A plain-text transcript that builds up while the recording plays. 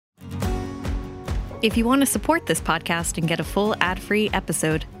If you want to support this podcast and get a full ad-free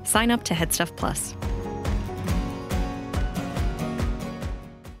episode, sign up to Headstuff Plus.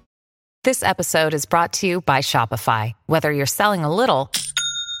 This episode is brought to you by Shopify. Whether you're selling a little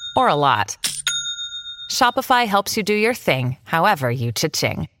or a lot, Shopify helps you do your thing, however you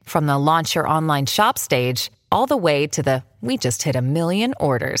cha-ching. From the launch your online shop stage, all the way to the we just hit 1 million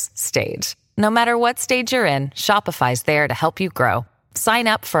orders stage. No matter what stage you're in, Shopify's there to help you grow. Sign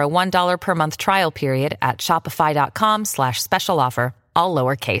up for a $1 per month trial period at shopify.com/special offer, all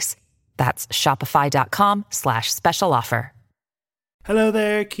lowercase. That's shopify.com/special offer. Hello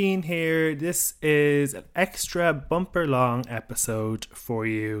there, Keen here. This is an extra bumper long episode for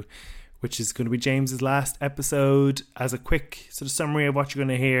you, which is going to be James's last episode. As a quick sort of summary of what you're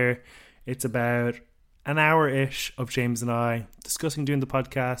going to hear, it's about an hour-ish of James and I discussing doing the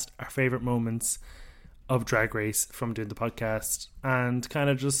podcast, our favourite moments of Drag Race from doing the podcast, and kind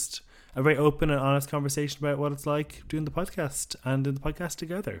of just a very open and honest conversation about what it's like doing the podcast and doing the podcast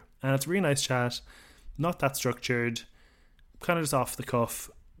together. And it's a really nice chat, not that structured, kind of just off the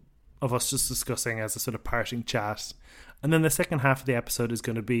cuff of us just discussing as a sort of parting chat. And then the second half of the episode is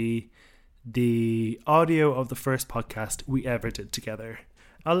going to be the audio of the first podcast we ever did together.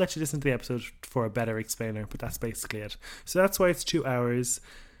 I'll let you listen to the episode for a better explainer, but that's basically it. So that's why it's 2 hours.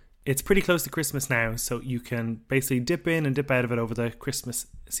 It's pretty close to Christmas now, so you can basically dip in and dip out of it over the Christmas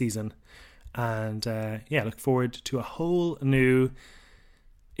season. And look forward to a whole new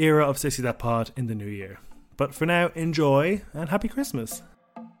era of Sissy That Pod in the new year. But for now, enjoy and happy Christmas.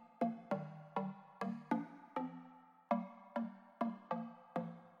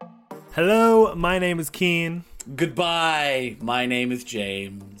 Hello, my name is Keen. Goodbye, my name is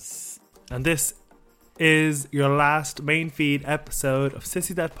James. And this is your last main feed episode of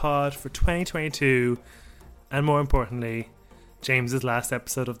Sissy That Pod for 2022. And more importantly, James's last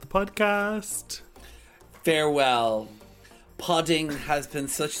episode of the podcast. Farewell. Podding has been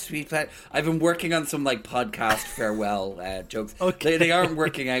such sweet fun. I've been working on some podcast farewell jokes. Okay. They aren't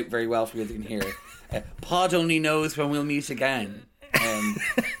working out very well for you, as you can hear. Pod only knows when we'll meet again.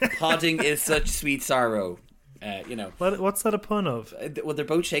 Podding is such sweet sorrow. What's that a pun of? Well, they're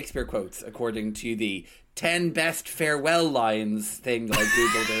both Shakespeare quotes, according to the 10 best farewell lines thing that I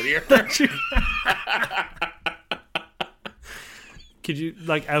googled earlier. Could you,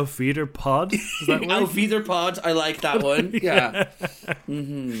 Auf Wieder Pod? Is that one? Auf Wieder Pod, I like that one. Yeah.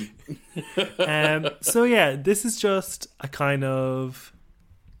 So yeah, this is just a kind of,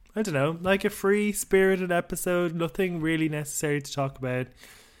 I don't know, like a free-spirited episode. Nothing really necessary to talk about.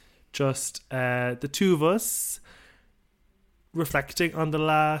 Just the two of us reflecting on the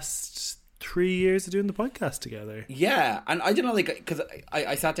last 3 years of doing the podcast together. Yeah, and I don't know, because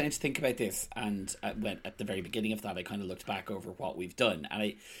I sat down to think about this, and when at the very beginning of that, I kind of looked back over what we've done,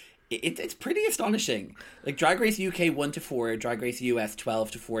 and it's pretty astonishing. Drag Race UK 1-4, Drag Race US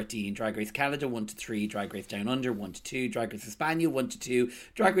 12-14, Drag Race Canada 1-3, Drag Race Down Under 1-2, Drag Race Hispania 1-2,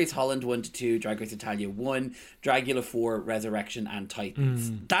 Drag Race Holland 1-2, Drag Race Italia 1, Dragula 4, Resurrection, and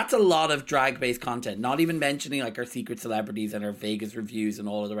Titans. That's a lot of drag-based content, not even mentioning our secret celebrities and our Vegas reviews and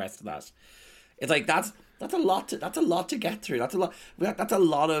all of the rest of that. It's that's a lot to get through. That's a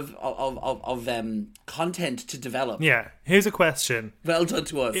lot of content to develop. Yeah. Here's a question. Well done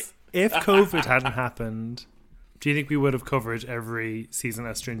to us. If COVID hadn't happened, do you think we would have covered every season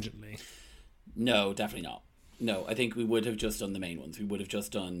as stringently? No, definitely not. No, I think we would have just done the main ones. We would have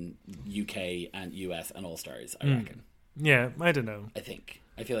just done UK and US and All Stars, I reckon. Yeah, I don't know. I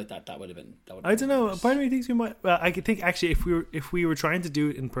feel like that would have been. I don't know. Part of me thinks we might. Well, I could think actually if we were trying to do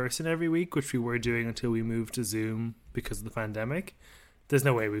it in person every week, which we were doing until we moved to Zoom because of the pandemic, there's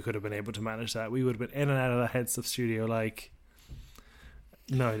no way we could have been able to manage that. We would have been in and out of the Headstuff studio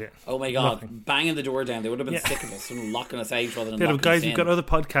no idea. Oh my god! Nothing. Banging the door down. They would have been sick of us and locking us out rather than locking locking guys, us in. we've got other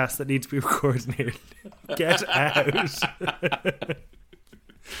podcasts that need to be recording here. Get out.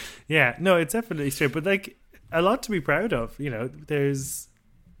 Yeah, no, it's definitely straight, but a lot to be proud of. There's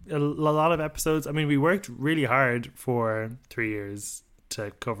a lot of episodes. I mean, we worked really hard for 3 years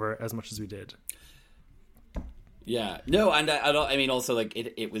to cover as much as we did. Yeah, no, and I mean, also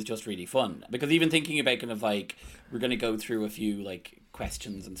it was just really fun, because even thinking about we're going to go through a few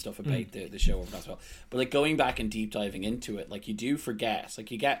questions and stuff about the show over as well, but going back and deep diving into it, you do forget,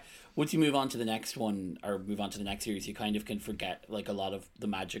 you get, once you move on to the next one or move on to the next series, you kind of can forget a lot of the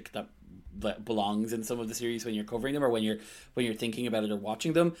magic that belongs in some of the series when you're covering them or when you're thinking about it or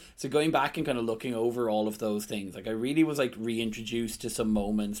watching them. So going back and kind of looking over all of those things, I really was reintroduced to some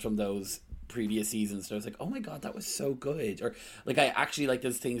moments from those previous seasons. So I was like, oh my god, that was so good. Or like I actually like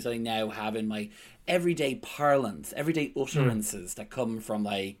those things that I now have in my everyday parlance, everyday utterances that come from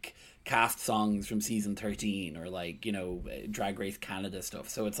like cast songs from season 13 or like, you know, Drag Race Canada stuff.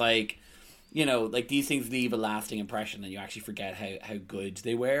 So it's like, you know, like these things leave a lasting impression and you actually forget how good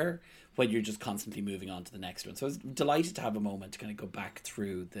they were when you're just constantly moving on to the next one. So I was delighted to have a moment to kind of go back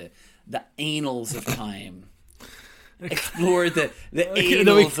through the annals of time. Explore the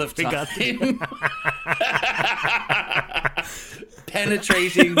annals of time.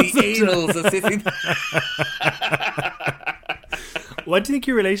 Penetrating the annals of Sissy. What do you think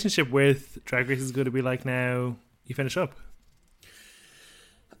your relationship with Drag Race is going to be like now you finish up?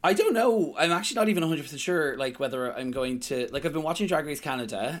 I don't know. I'm actually not even 100% sure, like, whether I'm going to... Like, I've been watching Drag Race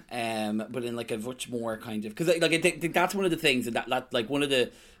Canada, but in, like, a much more kind of... Because, like, I think that's one of the things, and that like, one of the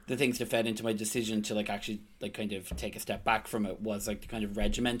things that fed into my decision to, like, actually, like, kind of take a step back from it was, like, the kind of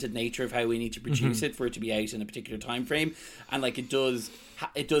regimented nature of how we need to produce it for it to be out in a particular time frame. And, like, it does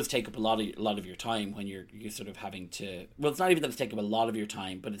take up a lot of your time when you're sort of having to... Well, it's not even that it's taking up a lot of your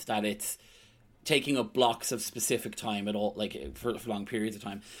time, but it's that it's taking up blocks of specific time at all, like for long periods of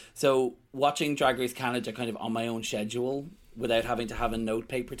time. So watching Drag Race Canada kind of on my own schedule without having to have a note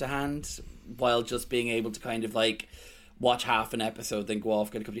paper to hand, while just being able to kind of like watch half an episode, then go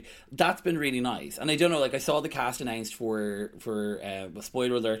off, get a cup of tea, that's been really nice. And I don't know, like I saw the cast announced for well,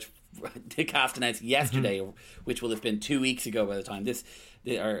 spoiler alert, the cast announced yesterday, which will have been 2 weeks ago by the time this,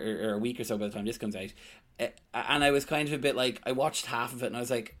 or a week or so by the time this comes out. And I was kind of a bit like, I watched half of it and I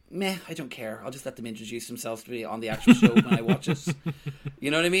was like, meh, I don't care. I'll just let them introduce themselves to me on the actual show when I watch it. You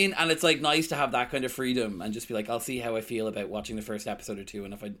know what I mean? And it's like nice to have that kind of freedom and just be like, I'll see how I feel about watching the first episode or two.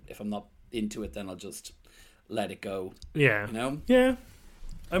 And if I'm not into it, then I'll just let it go. Yeah. You know? Yeah.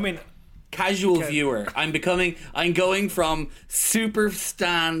 I mean, casual viewer. I'm going from super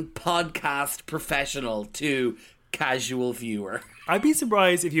stan podcast professional to casual viewer. I'd be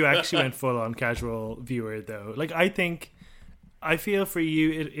surprised if you actually went full on casual viewer though. Like I feel for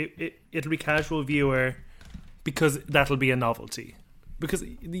you it'll be casual viewer because that'll be a novelty. Because,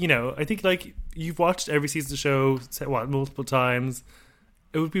 you know, I think like you've watched every season of the show multiple times.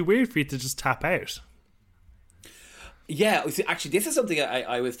 It would be weird for you to just tap out. Yeah, actually this is something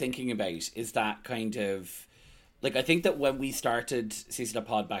I was thinking about, is that kind of like, I think that when we started Season of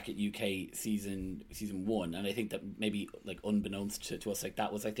Pod back at UK season 1, and I think that maybe like unbeknownst to us, like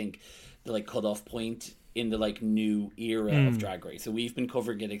that was, I think, the like cutoff point in the like new era of Drag Race. So we've been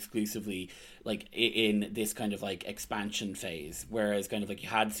covering it exclusively like in this kind of like expansion phase, whereas kind of like you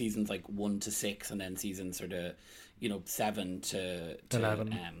had seasons like 1 to 6 and then seasons sort of, you know, 7 to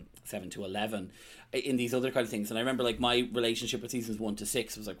 11. 7 to 11 in these other kind of things. And I remember like my relationship with seasons 1 to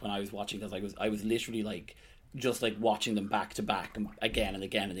 6 was like, when I was watching those, I was literally like just like watching them back to back and again and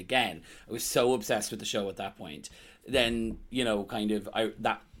again and again. I was so obsessed with the show at that point. Then, you know, kind of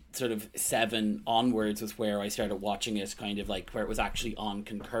that sort of 7 onwards was where I started watching it kind of like where it was actually on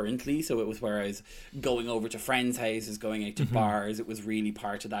concurrently. So it was where I was going over to friends' houses, going out to bars. It was really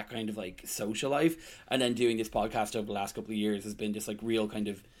part of that kind of like social life. And then doing this podcast over the last couple of years has been just like real kind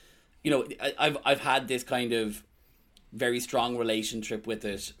of, you know, I've had this kind of very strong relationship with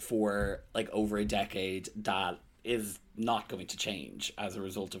it for like over a decade that is not going to change as a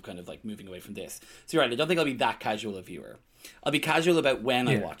result of kind of like moving away from this. So you're right, I don't think I'll be that casual a viewer. I'll be casual about when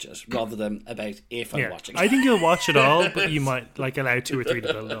I watch it rather than about if I'm watching it. I think you'll watch it all, but you might like allow 2 or 3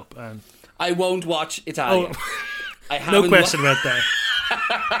 to build up. And I won't watch Italian. No question about that.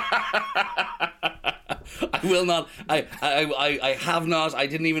 I will not. I have not. I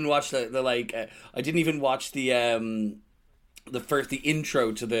didn't even watch the like. I didn't even watch the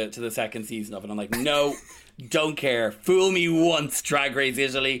intro to the second season of it. I'm like, no, don't care. Fool me once, Drag Race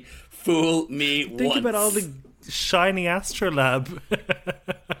Italy. Fool me once. Think about all the shiny Astrolab.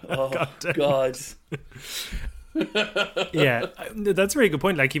 Oh God. Yeah, that's a very good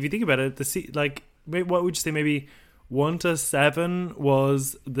point. Like, if you think about it, like, what would you say? Maybe 1 to 7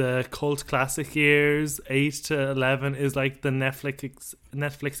 was the cult classic years. 8 to 11 is like the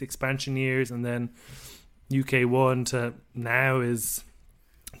Netflix expansion years, and then UK 1 to now is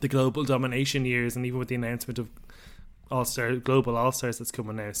the global domination years. And even with the announcement of global All Stars that's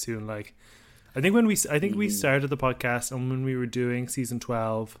coming now soon, like I think we started the podcast, and when we were doing season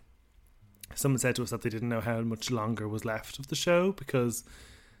 12, someone said to us that they didn't know how much longer was left of the show because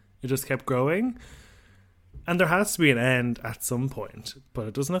it just kept growing. And there has to be an end at some point, but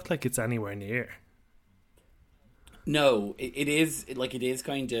it doesn't look like it's anywhere near. No, it is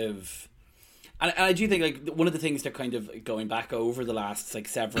kind of, and I do think like one of the things that kind of going back over the last like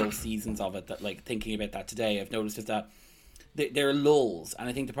several seasons of it, that like thinking about that today, I've noticed is that there are lulls, and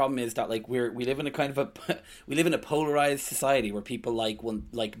I think the problem is that like we live in a kind of we live in a polarized society where people like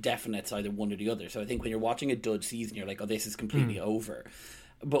definites, either one or the other. So I think when you're watching a dud season, you're like, oh, this is completely over.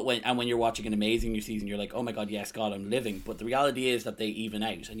 But when you're watching an amazing new season, you're like, oh my god, yes, God, I'm living. But the reality is that they even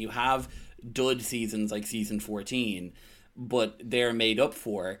out, and you have dud seasons like season 14, but they're made up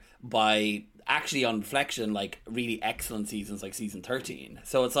for by, actually on reflection, like really excellent seasons like season 13.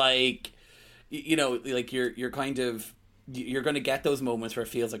 So it's like, you know, like you're kind of, you're going to get those moments where it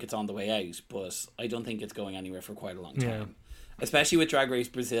feels like it's on the way out, but I don't think it's going anywhere for quite a long time. Yeah. Especially with Drag Race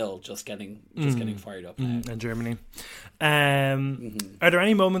Brazil just getting fired up now. And Germany. Are there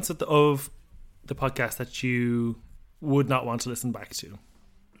any moments of the podcast that you would not want to listen back to?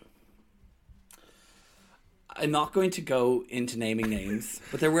 I'm not going to go into naming names,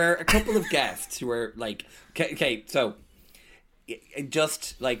 but there were a couple of guests who were like, okay, so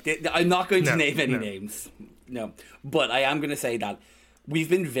just like, I'm not going to name any names. No, but I am going to say that we've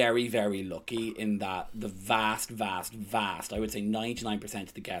been very, very lucky in that the vast, I would say 99%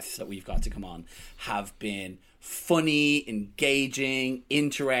 of the guests that we've got to come on have been funny, engaging,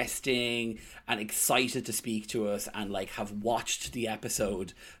 interesting, and excited to speak to us, and like have watched the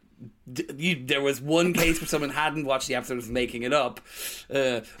episode. There was one case where someone hadn't watched the episode, was making it up,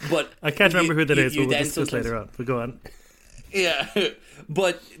 but I can't remember who that is. We'll discuss later on, but go on. Yeah,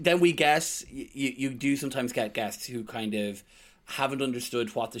 but then we guess you do sometimes get guests who kind of haven't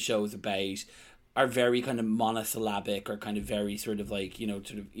understood what the show is about, are very kind of monosyllabic, or kind of very sort of like,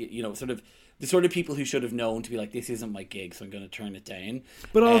 sort of the sort of people who should have known to be like, this isn't my gig, so I'm going to turn it down.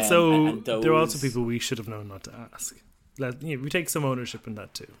 But also, there are also people we should have known not to ask. We take some ownership in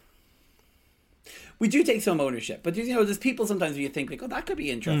that too. We do take some ownership, but there's people sometimes where you think like, oh, that could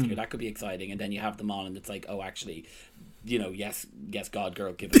be interesting or that could be exciting, and then you have them on and it's like, oh, actually, yes, God,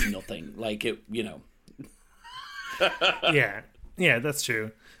 girl, give us nothing. Like it, Yeah, that's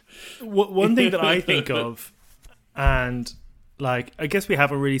true. One thing that I think of, and like, I guess we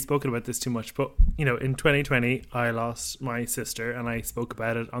haven't really spoken about this too much, but in 2020 I lost my sister, and I spoke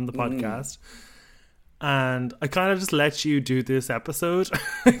about it on the podcast. And I kind of just let you do this episode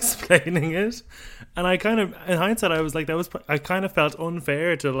explaining it. And I kind of, in hindsight, I was like, I kind of felt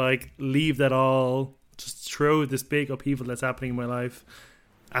unfair to like leave that all, just throw this big upheaval that's happening in my life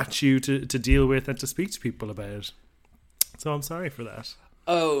at you to deal with and to speak to people about. So I'm sorry for that.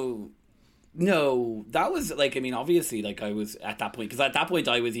 Oh, no, that was like, I mean, obviously, like I was at that point, because at that point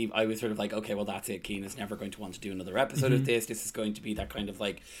I was sort of like, okay, well, that's it. Keen is never going to want to do another episode of this. This is going to be that kind of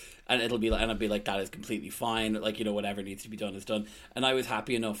like, and I'd be like, that is completely fine. Like, whatever needs to be done is done. And I was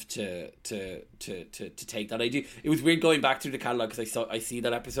happy enough to take that. It was weird going back through the catalog, because I see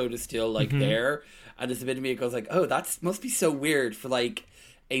that episode is still like there, and there's a bit of me that goes like, oh, that must be so weird for like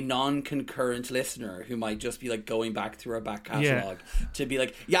a non-concurrent listener who might just be like going back through our back catalogue to be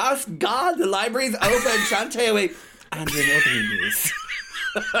like, yes, God, the library's open, Shantae away. And in other news.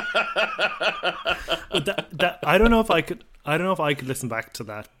 But I don't know if I could listen back to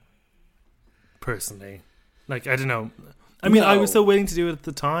that personally. Like, I don't know. I mean, I was so willing to do it at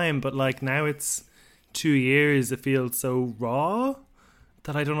the time, but like now it's 2 years, it feels so raw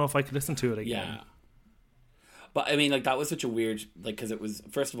that I don't know if I could listen to it again. Yeah. But I mean, like, that was such a weird, like, because it was,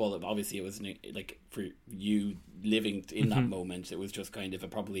 first of all, obviously it was like for you living in that moment, it was just kind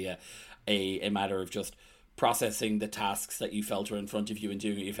of probably a matter of just processing the tasks that you felt were in front of you and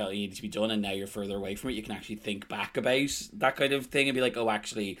doing what you felt you needed to be done, and now you're further away from it. You can actually think back about that kind of thing and be like, oh,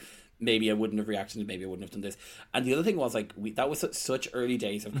 actually, maybe I wouldn't have reacted, maybe I wouldn't have done this. And the other thing was, like, that was such early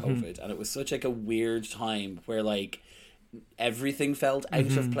days of COVID, and it was such like a weird time where like everything felt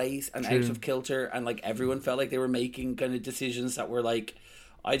out of place and out of kilter, and like everyone felt like they were making kind of decisions that were like,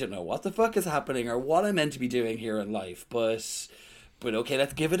 I don't know what the fuck is happening or what I'm meant to be doing here in life, but okay,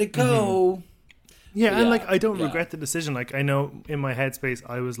 let's give it a go. And like, I don't regret the decision. Like, I know in my headspace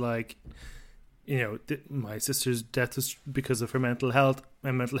I was like, my sister's death was because of her mental health.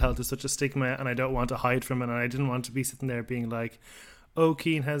 My mental health is such a stigma, and I don't want to hide from it, and I didn't want to be sitting there being like, oh,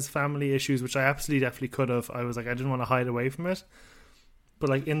 Keane has family issues, which I absolutely definitely could have. I was like, I didn't want to hide away from it. But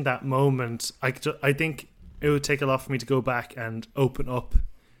like in that moment, I think it would take a lot for me to go back and open up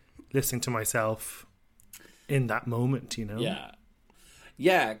listening to myself in that moment,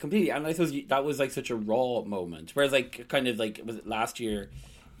 Yeah, completely. And I suppose that was like such a raw moment. Whereas like kind of like, was it last year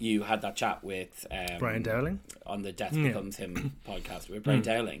you had that chat with Brian Dowling on the Death Becomes Him podcast with Brian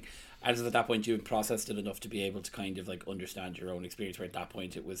Dowling. And at that point you had processed it enough to be able to kind of like understand your own experience, where at that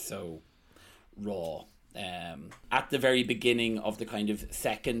point it was so raw. At the very beginning of the kind of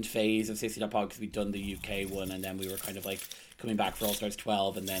second phase of 60 Pod, because we'd done the UK one, and then we were kind of like coming back for All Stars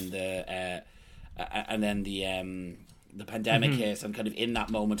 12, and then the the pandemic hit, and kind of in that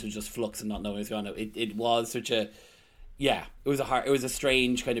moment of just flux and not knowing what's going on. It was such a it was a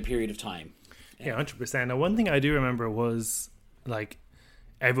strange kind of period of time. Yeah, 100%. Now, one thing I do remember was like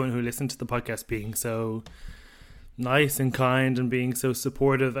everyone who listened to the podcast being so nice and kind and being so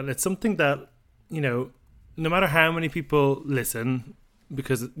supportive, and it's something that, you know, no matter how many people listen,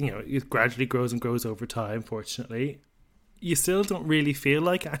 because, you know, it gradually grows and grows over time, fortunately, you still don't really feel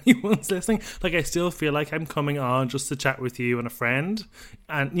like anyone's listening. Like, I still feel like I'm coming on just to chat with you and a friend,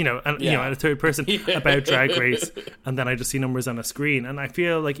 and you know, and a third person about Drag Race, and then I just see numbers on a screen, and I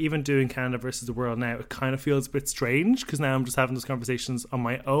feel like even doing Canada versus the world now, it kind of feels a bit strange because now I'm just having those conversations on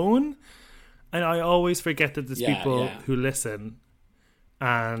my own, and I always forget that there's people who listen,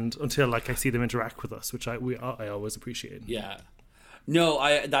 and until like I see them interact with us, which I always appreciate. Yeah. No,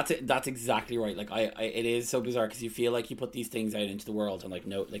 that's exactly right. Like it is so bizarre because you feel like you put these things out into the world and like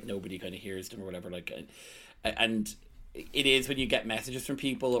nobody kind of hears them or whatever. Like, and it is when you get messages from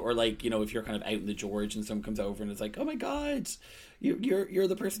people, or like, you know, if you're kind of out in the George and someone comes over and it's like, oh my god, you're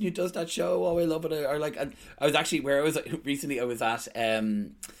the person who does that show. Oh, I love it. Or like, and I was actually where I was recently. I was at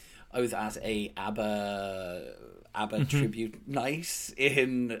a ABBA tribute night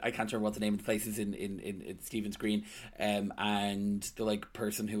in, I can't remember what the name of the place is in Stephen's Green, and the like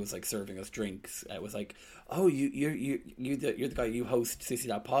person who was like serving us drinks was like, oh, you're the guy, you host Sissy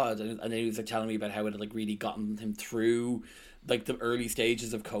That Pod, and then he was like telling me about how it had like really gotten him through like the early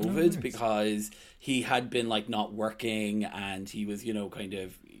stages of COVID, because he had been like not working, and he was, you know, kind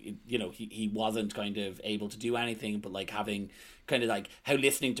of, you know, he wasn't kind of able to do anything, but like having kind of like how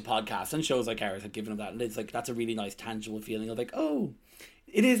listening to podcasts and shows like ours had given him that, and it's like that's a really nice tangible feeling of like, oh,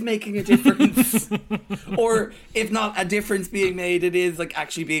 it is making a difference. Or if not a difference being made, it is like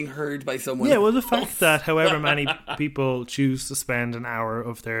actually being heard by someone. Yeah, well, the fact that however many people choose to spend an hour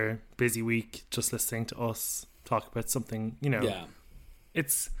of their busy week just listening to us talk about something, you know,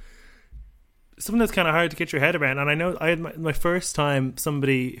 it's something that's kind of hard to get your head around. And I know I had my first time,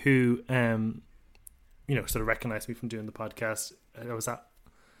 somebody who you know, sort of recognized me from doing the podcast. I was at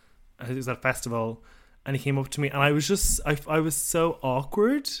a festival, and he came up to me, and I was just I was so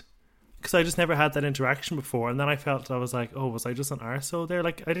awkward because I just never had that interaction before. And then I felt, I was like, oh, was I just an arsehole there?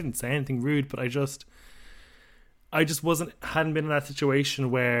 Like, I didn't say anything rude, but I just hadn't been in that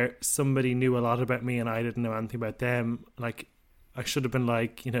situation where somebody knew a lot about me and I didn't know anything about them. Like, I should have been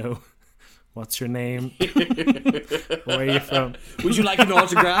like, you know, what's your name? Where are you from? Would you like an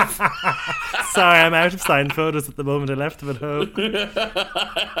autograph? Sorry, I'm out of signed photos at the moment. I left them at home.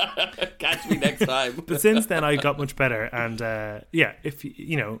 Catch me next time. But since then, I got much better. And if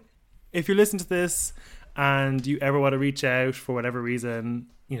you listen to this and you ever want to reach out for whatever reason,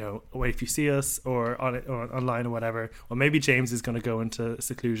 you know, if you see us or online or whatever, or maybe James is going to go into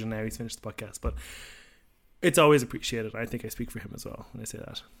seclusion now. He's finished the podcast, but it's always appreciated. I think I speak for him as well when I say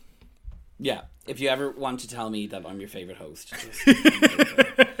that. Yeah, if you ever want to tell me that I'm your favourite host,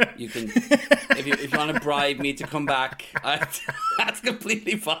 you can. If you want to bribe me to come back, that's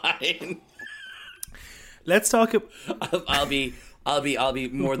completely fine. Let's talk. I'll be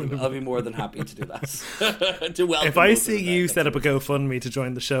more than happy to do that. To welcome. If I see you set up a GoFundMe to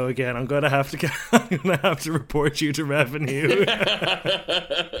join the show again, I'm gonna have to report you to revenue.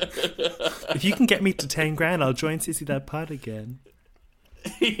 If you can get me to 10 grand, I'll join Sissy That Pod again.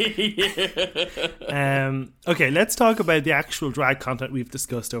 Okay, let's talk about the actual drag content we've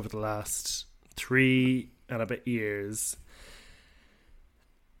discussed over the last 3 and a bit years.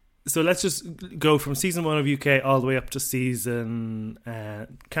 So let's just go from season 1 of UK all the way up to season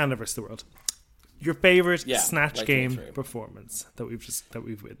Canada vs. the World. Your favourite Snatch Game performance that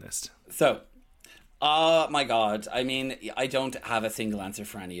we've witnessed. So, oh my god! I mean, I don't have a single answer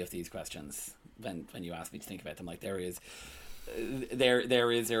for any of these questions. When you ask me to think about them, like there is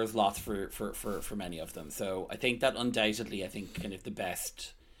lots for many of them. So I think that undoubtedly, I think kind of the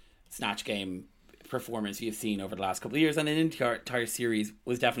best Snatch Game performance you've seen over the last couple of years and in the entire series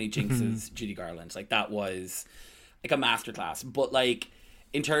was definitely Jinx's Judy Garland. Like that was like a masterclass. But like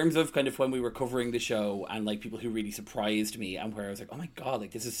in terms of kind of when we were covering the show and like people who really surprised me and where I was like, oh my god,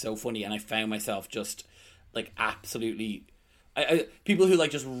 like this is so funny, and I found myself just like absolutely people who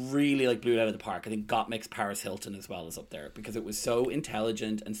like just really like blew it out of the park. I think Gottmik's Paris Hilton as well is up there because it was so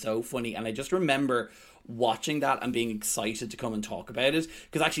intelligent and so funny, and I just remember watching that and being excited to come and talk about it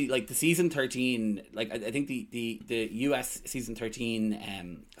because actually like the season 13, like I think the US season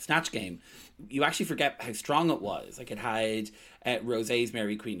 13 Snatch Game, you actually forget how strong it was. Like it had Rosé's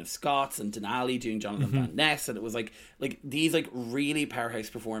Mary Queen of Scots and Denali doing Jonathan Van Ness, and it was like these like really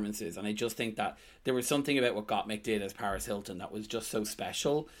powerhouse performances, and I just think that there was something about what Gottmik did as Paris Hilton that was just so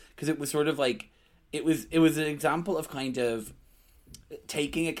special because it was sort of like it was an example of kind of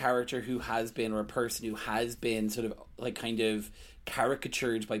taking a character who has been, or a person who has been sort of like kind of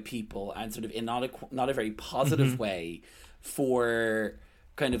caricatured by people, and sort of in not a very positive way for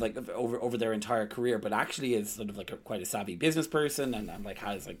kind of like over their entire career, but actually is sort of like quite a savvy business person, and like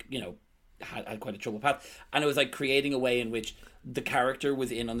has like, you know, had quite a troubled path. And it was like creating a way in which the character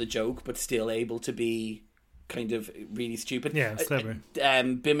was in on the joke but still able to be kind of really stupid. Yeah, clever.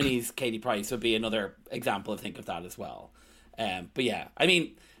 Bimini's Katie Price would be another example, I think, of that as well. But yeah, I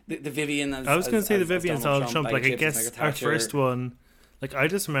mean, the Vivian. I was going to say the Vivian's Donald Trump. Like, I guess our first one, like, I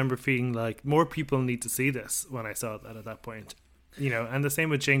just remember feeling like more people need to see this when I saw that at that point, you know. And the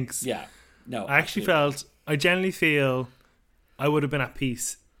same with Jinx. Yeah, no, I actually felt, I genuinely feel, I would have been at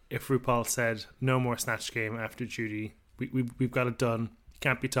peace if RuPaul said no more Snatch Game after Judy. We've got it done. You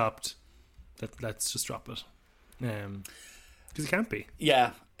can't be topped. Let's just drop it. Because it can't be.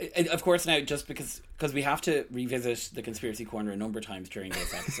 Yeah. Of course, now, just because we have to revisit the Conspiracy Corner a number of times during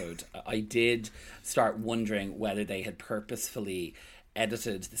this episode, I did start wondering whether they had purposefully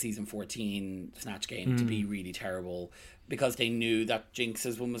edited the season 14 Snatch Game to be really terrible, because they knew that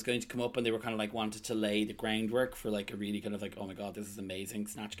Jinx's one was going to come up, and they were kind of like wanted to lay the groundwork for like a really kind of like, oh my god, this is amazing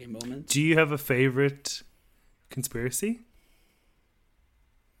Snatch Game moment. Do you have a favourite conspiracy?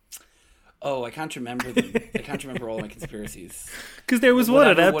 Oh, I can't remember them. I can't remember all my conspiracies. Because there was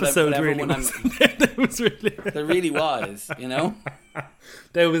one episode really. There really was, you know?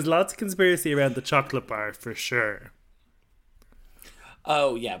 There was lots of conspiracy around the chocolate bar for sure.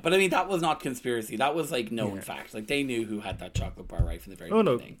 Oh, yeah. But I mean, that was not conspiracy. That was like known fact. Like, they knew who had that chocolate bar right from the very beginning.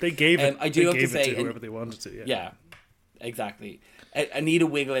 No, they gave it. I do have to say, to whoever they wanted to. Yeah, exactly. Anita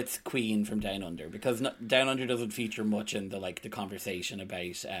Wiglet's Queen from Down Under, because Down Under doesn't feature much in the conversation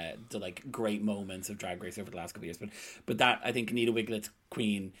about the like great moments of Drag Race over the last couple of years, but that, I think, Anita Wiglet's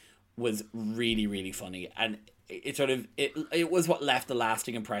Queen was really, really funny, and it sort of it was what left a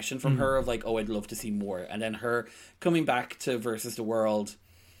lasting impression from her of like, oh, I'd love to see more. And then her coming back to Versus the World,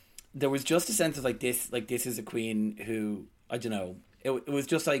 there was just a sense of like this is a queen who, I don't know, it was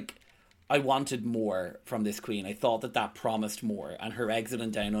just like, I wanted more from this queen. I thought that promised more, and her exit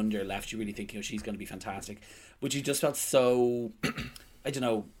and Down Under left you really thinking, oh, she's going to be fantastic, but you just felt so I don't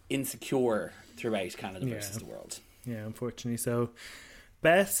know, insecure throughout Canada Versus the World. Yeah, unfortunately. So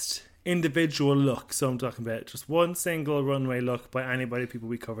best individual look, so I'm talking about just one single runway look by anybody, people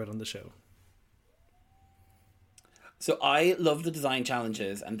we covered on the show. So I love the design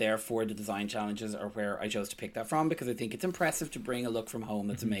challenges, and therefore the design challenges are where I chose to pick that from, because I think it's impressive to bring a look from home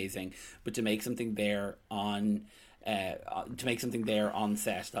that's amazing, but to make something there on set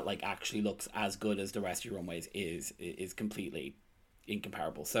that like actually looks as good as the rest of your runways is completely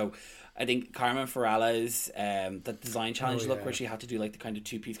incomparable. So I think Carmen Farala's the design challenge look where she had to do like the kind of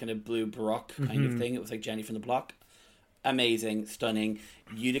two-piece kind of blue baroque kind of thing. It was like Jenny from the Block. Amazing, stunning.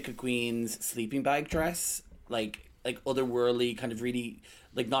 Utica Queen's sleeping bag dress, like otherworldly, kind of really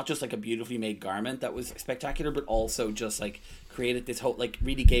like not just like a beautifully made garment that was spectacular, but also just like created this whole, like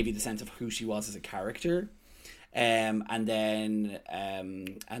really gave you the sense of who she was as a character. And then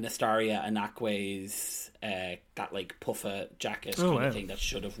Anastasia Anakwe's that like puffa jacket kind of thing that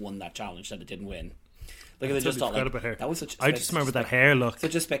should have won that challenge that it didn't win. Like I just thought like, that was such. I just remember that hair look.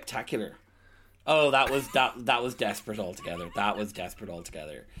 Such a spectacular. Oh, that was desperate altogether. That was desperate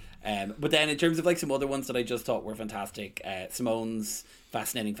altogether. But then in terms of like some other ones that I just thought were fantastic, Simone's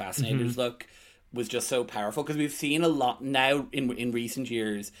Fascinating Fascinators look was just so powerful, because we've seen a lot now in recent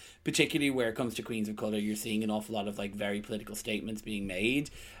years, particularly where it comes to Queens of Colour, you're seeing an awful lot of like very political statements being made,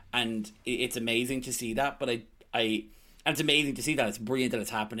 and it's amazing to see that. But and it's amazing to see that, it's brilliant that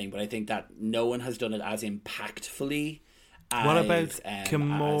it's happening, but I think that no one has done it as impactfully as what about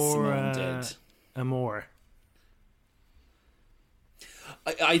Kimora Amore?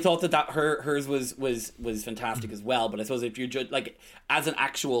 I thought that hers was fantastic as well, but I suppose if you're like as an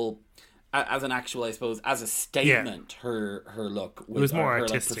actual, I suppose, as a statement, her look was more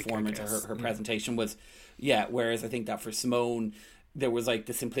artistic, her performance, or her presentation was, whereas I think that for Simone, there was like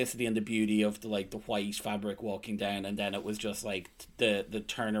the simplicity and the beauty of the like the white fabric walking down, and then it was just like the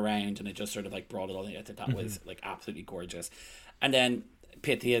turnaround, and it just sort of like brought it all in. I thought that was like absolutely gorgeous. And then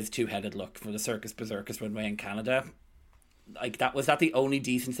Pythia's two-headed look for the Circus Berserkers runway in Canada. Like was that the only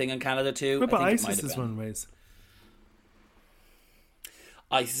decent thing in Canada too? What about Isis's runways?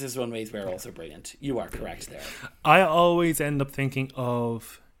 Isis's runways were also brilliant. You are correct there. I always end up thinking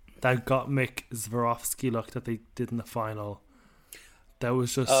of that Gottmik Swarovski look that they did in the final. That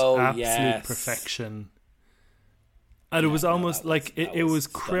was just absolute perfection. And it was almost like it was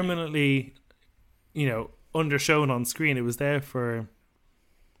criminally, undershown on screen. It was there for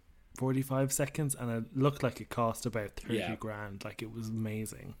 45 seconds, and it looked like it cost about 30 grand. Like, it was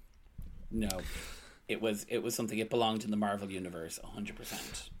amazing. No, it was something. It belonged in the Marvel universe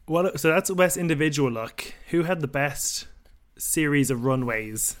 100%. So that's the best individual look. Who had the best series of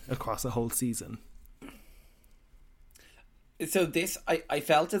runways across a whole season? So this, I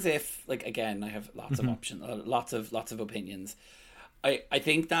felt as if, like, again, I have lots of options, lots of opinions. I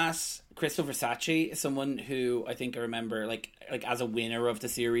think that Crystal Versace is someone who I think I remember like as a winner of the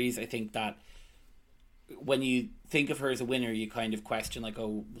series. I think that when you think of her as a winner, you kind of question like,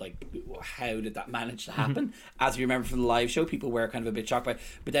 oh, like, how did that manage to happen? As you remember from the live show, people were kind of a bit shocked by it.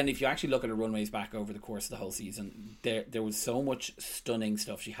 But then if you actually look at her runways back over the course of the whole season, there was so much stunning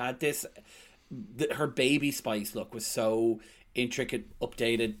stuff. She had this, her Baby Spice look was so intricate,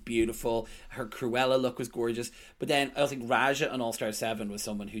 updated, beautiful. Her Cruella look was gorgeous. But then I think Raja on All Star 7 was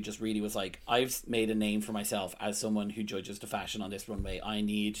someone who just really was like, I've made a name for myself as someone who judges the fashion on this runway. I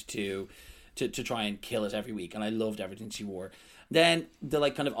need to try and kill it every week, and I loved everything she wore. Then the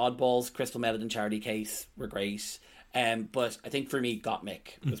like kind of oddballs, Crystal Method and Charity Case were great. But I think for me,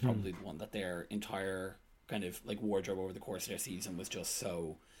 Gottmik was probably the one that their entire kind of like wardrobe over the course of their season was just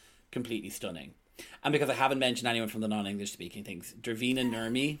so completely stunning. And because I haven't mentioned anyone from the non-English speaking things, Davina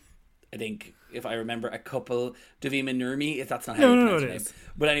Nurmi, I think if I remember a couple, Davina Nurmi, if that's not how you pronounce her name.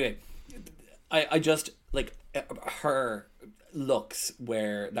 But anyway, I just like her looks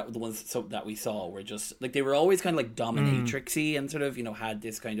where the ones that we saw were just like, they were always kind of like dominatrixy and sort of, you know, had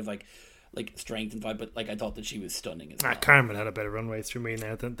this kind of like strength and vibe, but like I thought that she was stunning as well. Carmen had a better runways for me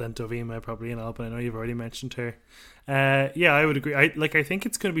now than Davina probably in all, but I know you've already mentioned her. Yeah, I would agree. I think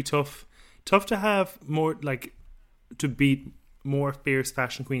it's going to be tough to have more, like, to beat more fierce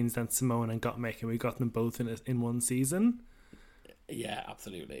fashion queens than Simone and Gottmik, and we got them both in one season. Yeah,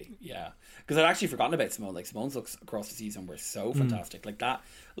 absolutely. Yeah, because I'd actually forgotten about Simone. Like, Simone's looks across the season were so fantastic. Like that,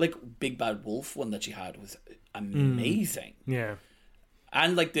 like Big Bad Wolf one that she had was amazing. Yeah,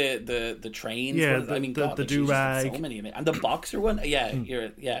 and like the trains. Yeah, I mean, God, the like, do rag, so many, and the boxer one. Yeah,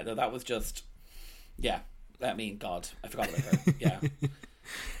 that was just. Yeah, I mean, God, I forgot about her. Yeah.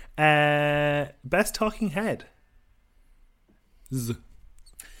 Best talking head.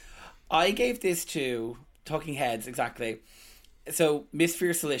 I gave this to Talking Heads, exactly. So Miss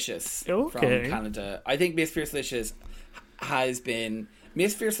Fiercelicious from Canada. I think Miss Fiercelicious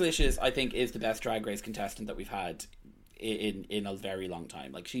I think is the best Drag Race contestant that we've had in a very long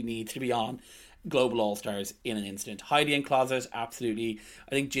time. Like, she needs to be on Global All Stars in an instant. Heidi in Closet, absolutely.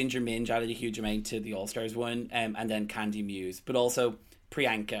 I think Ginger Minj added a huge amount to the All Stars one, and then Candy Muse, but also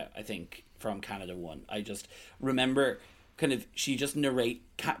Priyanka, I think, from Canada one. I just remember kind of, she just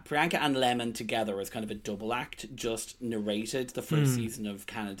Priyanka and Lemon together as kind of a double act, just narrated the first season of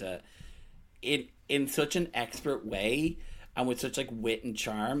Canada in such an expert way and with such like wit and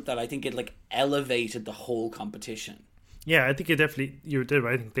charm that I think it like elevated the whole competition. Yeah, I think it definitely, you did.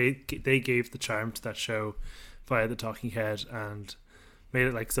 I think they gave the charm to that show via the talking head and made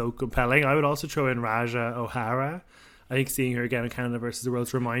it like so compelling. I would also throw in Raja O'Hara. I think seeing her again in Canada versus the World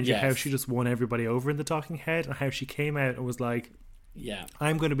to remind you how she just won everybody over in the talking head, and how she came out and was like, yeah,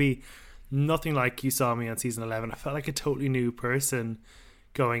 I'm going to be nothing like you saw me on season 11. I felt like a totally new person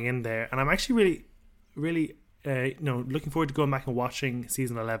going in there, and I'm actually really looking forward to going back and watching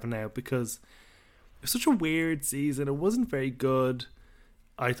season 11 now, because it was such a weird season. It wasn't very good,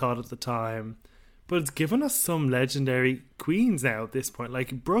 I thought at the time, but it's given us some legendary queens now at this point.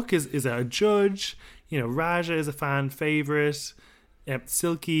 Like, Brooke is a judge, you know, Raja is a fan favourite,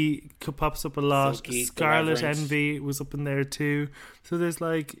 Silky pops up a lot, Scarlet Envy was up in there too. So there's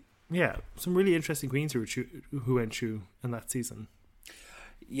like, yeah, some really interesting queens who went through in that season.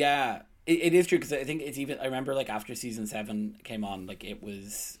 Yeah, it is true, because I think it's even, I remember like after season 7 came on, like it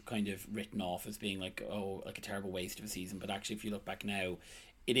was kind of written off as being like, oh, like a terrible waste of a season, but actually if you look back now,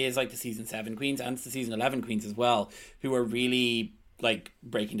 it is like the season 7 queens and it's the season 11 queens as well, who are really like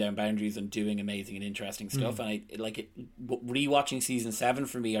breaking down boundaries and doing amazing and interesting stuff. And rewatching season 7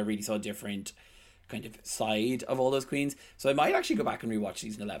 for me, I really saw a different kind of side of all those queens. So I might actually go back and rewatch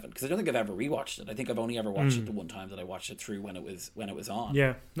season 11, because I don't think I've ever rewatched it. I think I've only ever watched it the one time that I watched it through when it was on.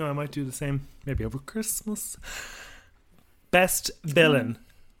 Yeah, no, I might do the same, maybe over Christmas. Best villain.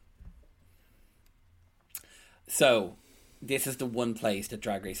 So this is the one place that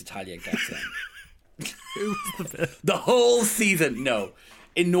Drag Race Italia gets in. Who was the villain? The whole season. No,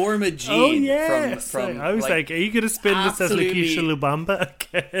 Enorma Jean. Oh yes, from I was like, are you going to spin this as absolutely- Lakeisha Lubamba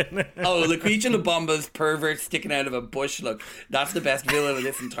again? Oh, Lakeisha Lubamba's pervert sticking out of a bush look. That's the best villain of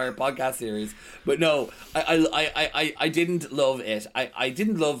this entire podcast series. But no, I didn't love it. I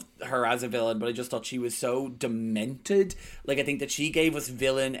didn't love her as a villain, but I just thought she was so demented. Like, I think that she gave us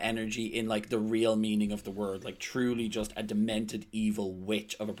villain energy in, like, the real meaning of the word. Like, truly just a demented, evil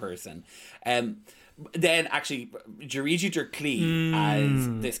witch of a person. Then actually Jariji Jerklee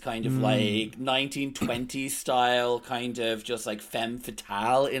as this kind of like 1920s style kind of just like femme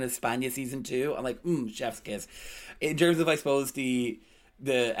fatale in España season 2. I'm like, chef's kiss. In terms of, I suppose, the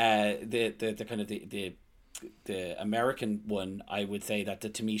kind of the American one, I would say that the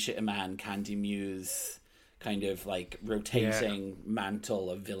Tamisha Iman Candy Muse kind of like rotating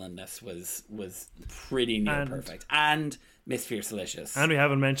mantle of villainness was pretty near perfect. And Miss Fierce Delicious. And we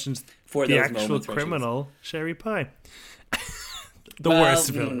haven't mentioned For the those actual moments where she criminal, Sherry Pie. The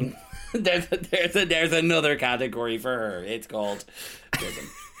worst villain. There's another category for her. It's called prison.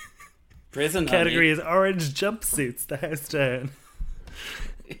 Prison, Category honey. is orange jumpsuits, the house down.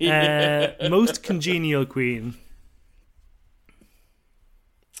 Most congenial queen.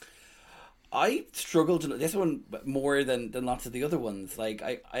 I struggled to this one more than lots of the other ones. Like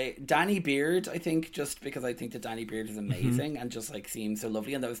I Danny Beard, I think, just because I think that Danny Beard is amazing and just like seems so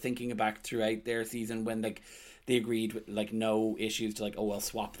lovely. And I was thinking back throughout their season when like they agreed with like no issues to like, oh, well,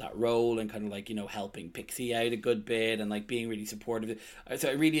 swap that role and kind of like, you know, helping Pixie out a good bit and like being really supportive. So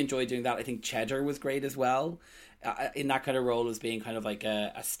I really enjoyed doing that. I think Cheddar was great as well. In that kind of role as being kind of like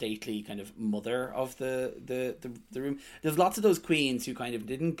a stately kind of mother of the room. There's lots of those queens who kind of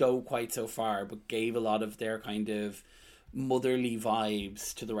didn't go quite so far, but gave a lot of their kind of motherly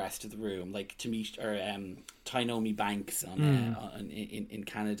vibes to the rest of the room, like Tamisha or Tynomi Banks in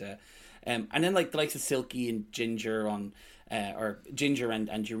Canada, and then like the likes of Silky and Ginger on. Or Ginger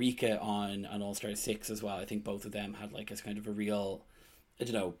and Eureka on All Star 6 as well. I think both of them had like a kind of a real, I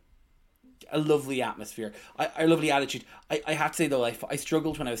don't know, a lovely atmosphere, a lovely attitude. I have to say though, I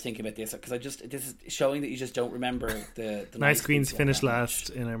struggled when I was thinking about this because this is showing that you just don't remember the Nice Queens finished last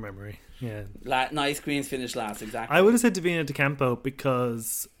in our memory. Yeah, Nice Queens finished last, exactly. I would have said Davina De Campo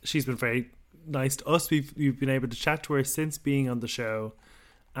because she's been very nice to us. We've been able to chat to her since being on the show,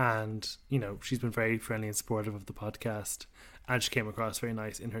 and you know she's been very friendly and supportive of the podcast. And she came across very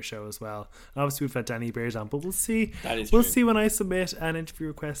nice in her show as well. And obviously, we've had Danny Beard on, but we'll see. We'll see when I submit an interview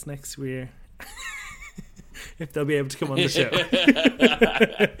request next year if they'll be able to come on the show.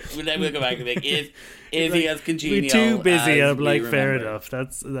 Well, then we'll go back and be like, is he as congenial? We're too busy. As I'm like, we fair remember? enough.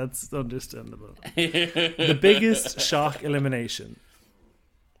 That's understandable. The biggest shock elimination.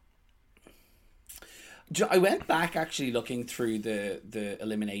 I went back actually looking through the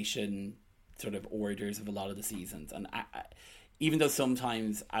elimination sort of orders of a lot of the seasons, and even though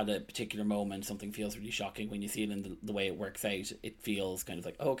sometimes at a particular moment something feels really shocking, when you see it in the way it works out, it feels kind of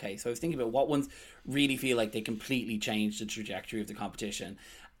like, oh, okay. So I was thinking about what ones really feel like they completely changed the trajectory of the competition.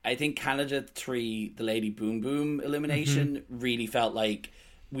 I think Canada 3, the Lady Boom Boom elimination, really felt like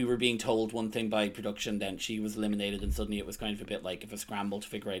we were being told one thing by production, then she was eliminated, and suddenly it was kind of a bit like of a scramble to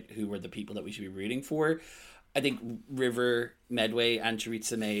figure out who were the people that we should be rooting for. I think River, Medway, and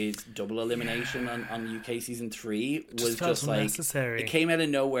Teresa May's double elimination on UK season 3 was just like unnecessary. It came out of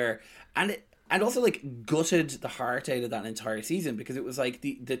nowhere, and also like gutted the heart out of that entire season, because it was like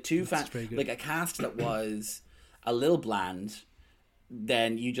the two like a cast that was a little bland.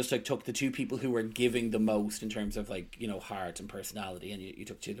 Then you just like took the two people who were giving the most in terms of like, you know, heart and personality, and you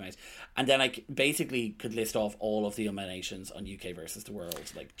took two of them out. And then I basically could list off all of the eliminations on UK versus the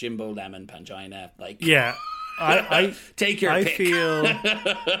World, like Jimbo, Lemon, Pangina, like yeah. I take your pick. Feel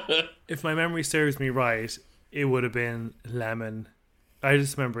if my memory serves me right, it would have been Lemon. I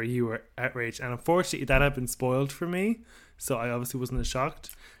just remember you were outraged, and unfortunately that had been spoiled for me, so I obviously wasn't as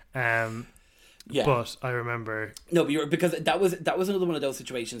shocked. Yeah. But I remember because that was another one of those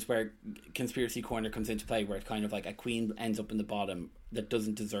situations where Conspiracy Corner comes into play, where it's kind of like a queen ends up in the bottom that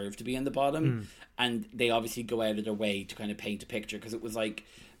doesn't deserve to be in the bottom, and they obviously go out of their way to kind of paint a picture, because it was like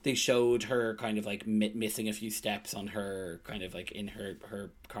they showed her kind of like missing a few steps on her kind of like in her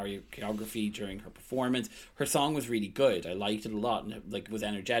choreography during her performance. Her song was really good. I liked it a lot, and it like was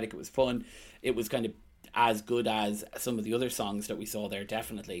energetic. It was fun. It was kind of as good as some of the other songs that we saw there,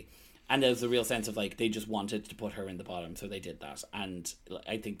 definitely. And there's a real sense of like they just wanted to put her in the bottom, so they did that. And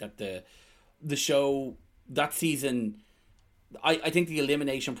I think that the show that season, I think the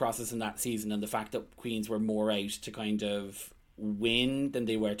elimination process in that season, and the fact that queens were more out to kind of win than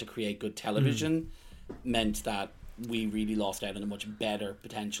they were to create good television, meant that we really lost out on a much better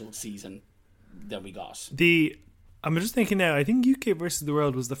potential season than we got. I'm just thinking now, I think UK versus the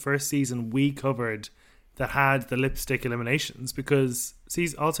World was the first season we covered that had the lipstick eliminations, because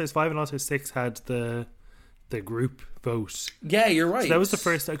All-Stars 5 and All-Stars 6 had the group vote. Yeah, you're right. So that was the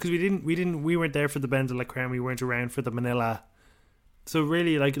first, because we weren't there for the Ben de la Creme, we weren't around for the Manila. So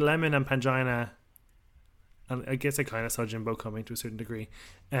really, like, Lemon and Pangina, and I guess I kind of saw Jimbo coming to a certain degree.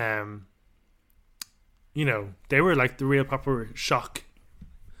 You know, they were like the real proper shock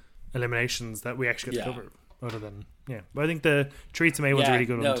eliminations that we actually got to cover. Other than, but I think the Theresa May was a really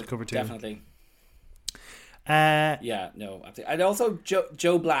good one to cover too. Definitely. Absolutely. And also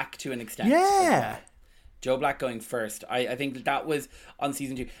Joe Black to an extent. Yeah. Joe Black going first. I think that was on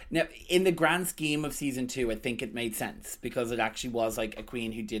season 2. Now, in the grand scheme of season 2, I think it made sense because it actually was like a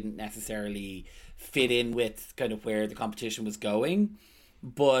queen who didn't necessarily fit in with kind of where the competition was going.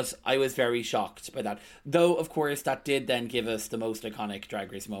 But I was very shocked by that. Though, of course, that did then give us the most iconic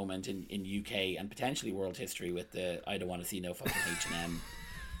Drag Race moment in UK and potentially world history with the I don't want to see no fucking H&M.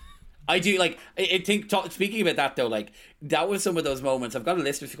 I do, like, speaking about that, though, like, that was some of those moments. I've got a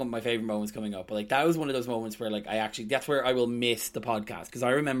list of some of my favourite moments coming up, but, like, that was one of those moments where, like, that's where I will miss the podcast, because I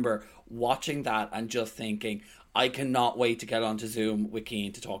remember watching that and just thinking, I cannot wait to get onto Zoom with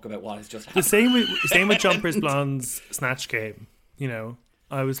Cian to talk about what has just happened. The same with Jumpers Blonde's Snatch Game, you know.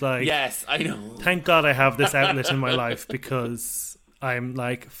 I was like, yes, I know. Thank God I have this outlet in my life, because I'm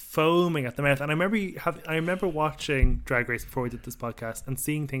like foaming at the mouth. And I remember watching Drag Race before we did this podcast and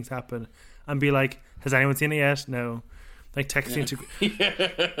seeing things happen and be like, has anyone seen it yet? No. Like texting to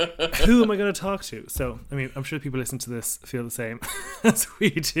who am I going to talk to? So I mean, I'm sure people listening to this feel the same as we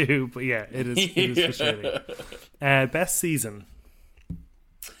do, but yeah, it is frustrating. Best season.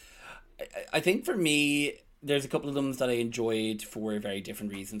 I think for me, there's a couple of them that I enjoyed for very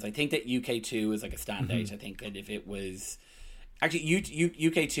different reasons. I think that UK2 is like a standout. Mm-hmm. I think that if it was actually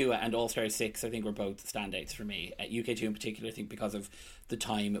UK2 and All Star 6, I think were both standouts for me. At UK2 in particular, I think because of the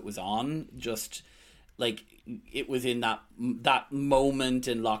time it was on, just like it was in that moment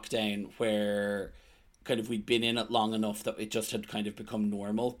in lockdown where kind of we'd been in it long enough that it just had kind of become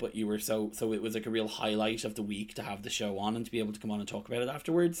normal, but you were so it was like a real highlight of the week to have the show on and to be able to come on and talk about it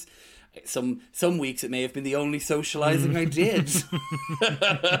afterwards. Some weeks it may have been the only socializing I did.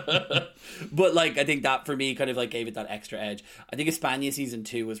 But like I think that for me kind of like gave it that extra edge. I think España season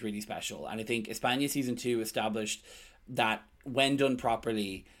 2 was really special, and I think España season 2 established that when done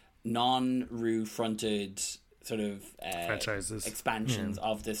properly, non-Rue fronted sort of franchises, expansions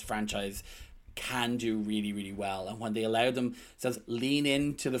of this franchise can do really, really well. And when they allow themselves lean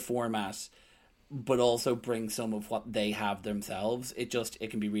into the format but also bring some of what they have themselves, it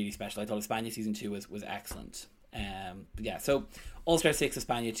can be really special. I thought España season 2 was excellent. So All-Star 6,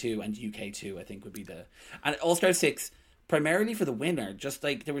 España 2 and UK 2 I think would be and All-Star 6 primarily for the winner. Just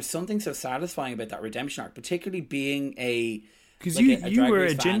like there was something so satisfying about that redemption arc, particularly being because you were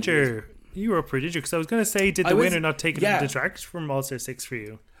a ginger. You were a prodigy, because I was going to say, did the winner not take it to detract from All-Star 6 for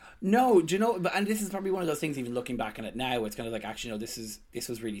you? No, do you know? And this is probably one of those things. Even looking back on it now, it's kind of like actually, no, this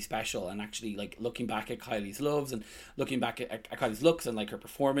was really special. And actually, like looking back at Kylie's loves and looking back at Kylie's looks and like her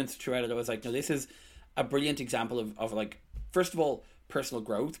performance throughout it, I was like, no, this is a brilliant example of like, first of all, personal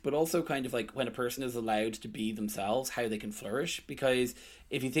growth, but also kind of like when a person is allowed to be themselves, how they can flourish. Because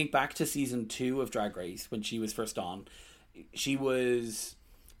if you think back to season 2 of Drag Race when she was first on, she was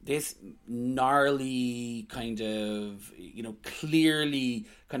this gnarly kind of, you know, clearly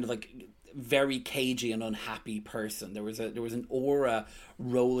kind of like very cagey and unhappy person. There was an aura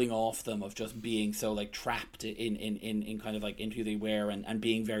rolling off them of just being so like trapped in kind of like into who they were and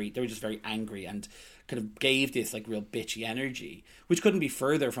being they were just very angry and kind of gave this like real bitchy energy, which couldn't be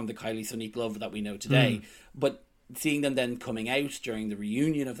further from the Kylie Sonique love that we know today. But seeing them then coming out during the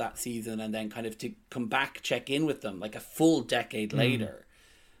reunion of that season and then kind of to come back, check in with them like a full decade later,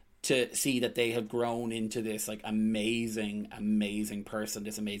 to see that they have grown into this like amazing person,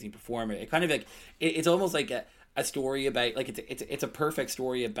 this amazing performer. It kind of like it's almost like a story about like it's a perfect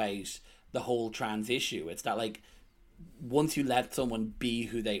story about the whole trans issue. It's that like once you let someone be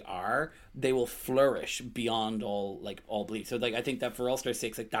who they are, they will flourish beyond all belief. So like I think that for All-Star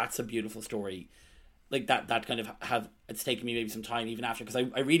 6, like that's a beautiful story. Like that kind of it's taken me maybe some time even after, because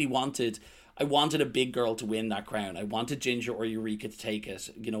I really wanted a big girl to win that crown. I wanted Ginger or Eureka to take it,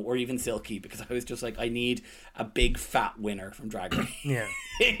 you know, or even Silky, because I was just like, I need a big fat winner from Drag Race. Yeah.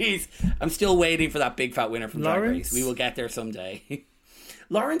 I'm still waiting for that big fat winner from Lawrence? Drag Race. We will get there someday.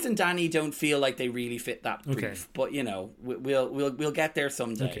 Lawrence and Danny don't feel like they really fit that brief, but you know, we'll get there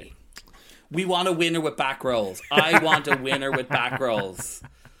someday. Okay. We want a winner with back rolls. I want a winner with back rolls.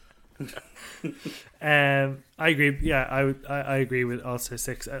 I agree. Yeah, I agree with All-Star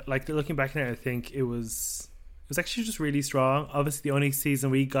 6. Like looking back now, I think it was was actually just really strong. Obviously, the only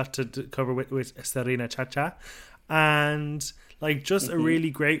season we got to cover with Serena Chacha, and like just a really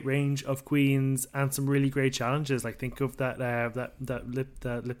great range of queens and some really great challenges. Like think of that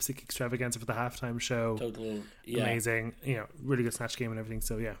lip sync extravaganza for the halftime show. Total, yeah. Amazing. You know, really good snatch game and everything.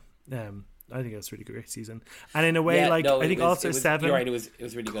 So yeah, I think it was a really great season. And in a way, I think also Seven you're right, it was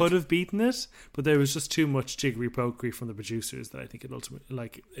really good. Could have beaten it, but there was just too much jiggery pokery from the producers that I think it ultimately,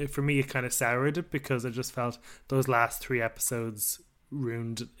 for me, it kind of soured it, because I just felt those last 3 episodes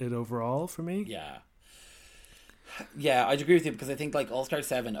ruined it overall for me. Yeah, I'd agree with you, because I think like All Star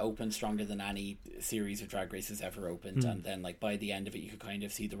 7 opened stronger than any series of Drag Race has ever opened, and then like by the end of it you could kind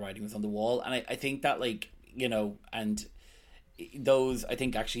of see the writing was on the wall, and I think that, like, you know, and those, I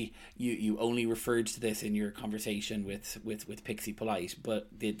think actually you only referred to this in your conversation with Pixie Polite, but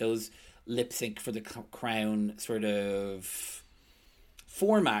those lip sync for the crown sort of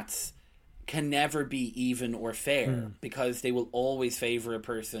formats can never be even or fair, because they will always favor a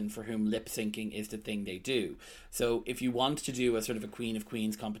person for whom lip syncing is the thing they do. So if you want to do a sort of a Queen of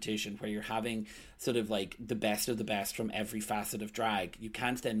Queens competition where you're having sort of like the best of the best from every facet of drag, you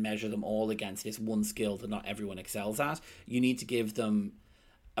can't then measure them all against this one skill that not everyone excels at. You need to give them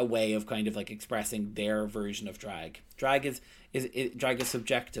a way of kind of like expressing their version of drag. Drag is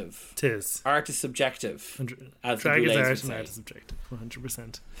subjective. It is. Art is subjective. Drag is art and art is subjective.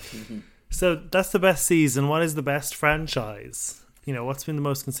 100%. So that's the best season. What is the best franchise? You know, what's been the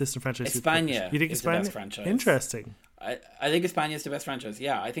most consistent franchise? España. You think is España? The best franchise. Interesting. I think España is the best franchise.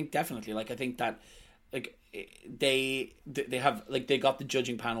 Yeah, I think definitely. Like, I think that like they have, like, they got the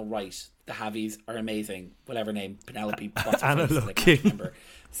judging panel right. The Javis are amazing. Whatever name, Penelope. Anna Loking.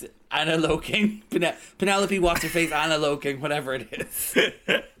 Anna Loking. Penelope, what's her face? Anna Loking, whatever it is.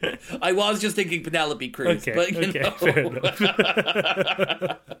 I was just thinking Penelope Cruz, but you know. Fair enough.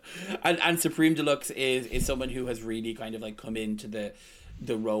 and Supreme Deluxe is someone who has really kind of like come into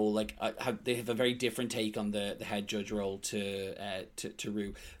the role. Like they have a very different take on the head judge role to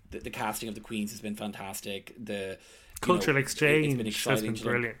Rue. The casting of the queens has been fantastic. The cultural exchange has been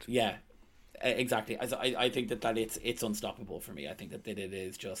brilliant. Yeah. Exactly. I think that it's unstoppable for me. I think that it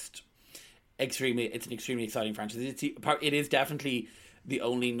is just it's an extremely exciting franchise. It is definitely the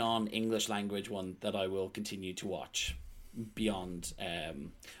only non-English language one that I will continue to watch beyond.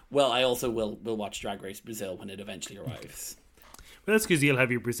 I also will watch Drag Race Brazil when it eventually arrives. Well, that's because you'll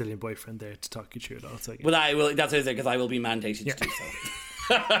have your Brazilian boyfriend there to talk you through it all. So well, I will. That's what I say, because I will be mandated to do so.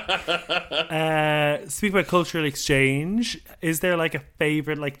 Speak about cultural exchange. Is there like a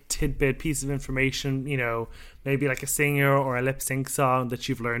favorite like tidbit piece of information, you know, maybe like a singer or a lip sync song that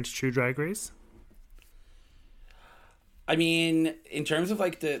you've learned through Drag Race? I mean, in terms of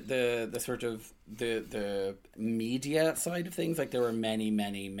like the sort of the media side of things, like there were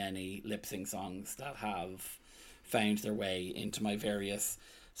many lip sync songs that have found their way into my various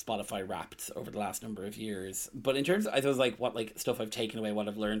Spotify Wrapped over the last number of years. But in terms of, I suppose, like what like stuff I've taken away, what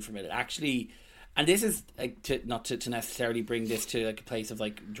I've learned from it, actually, and this is like not to necessarily bring this to like a place of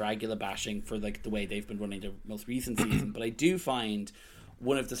like Dragula bashing for like the way they've been running their most recent season, but I do find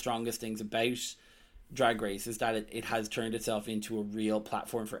one of the strongest things about Drag Race is that it has turned itself into a real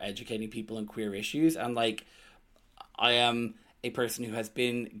platform for educating people on queer issues. And like, I am a person who has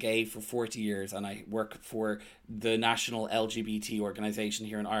been gay for 40 years, and I work for the national LGBT organisation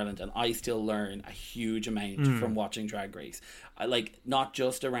here in Ireland, and I still learn a huge amount from watching Drag Race. I like, not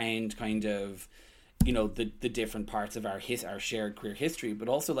just around kind of, you know, the different parts of our shared queer history, but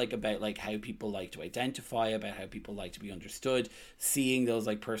also like about like how people like to identify, about how people like to be understood, seeing those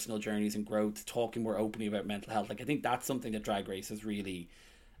like personal journeys and growth, talking more openly about mental health. Like, I think that's something that Drag Race has really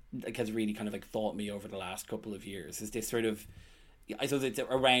kind of like taught me over the last couple of years, is this sort of, I suppose it's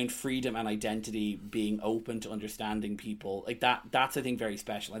around freedom and identity, being open to understanding people. Like that's I think very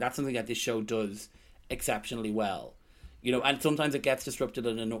special. Like that's something that this show does exceptionally well. You know, and sometimes it gets disrupted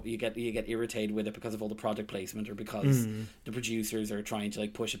and you get irritated with it because of all the product placement, or because the producers are trying to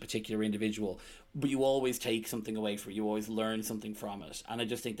like push a particular individual. But you always take something away from it. You always learn something from it. And I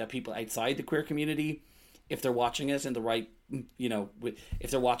just think that people outside the queer community, if they're watching it in the right, you know, if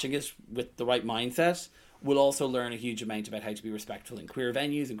they're watching it with the right mindset, will also learn a huge amount about how to be respectful in queer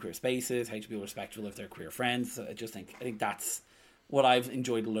venues and queer spaces, how to be respectful of their queer friends. So I think that's what I've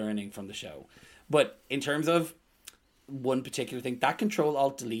enjoyed learning from the show. But in terms of one particular thing, that Control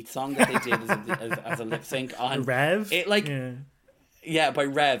Alt Delete song that they did as a lip sync on Rev, it like by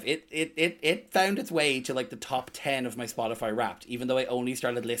Rev, it found its way to like the top 10 of my Spotify Wrapped, even though I only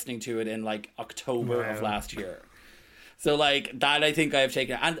started listening to it in like October of last year. So like that, I think I have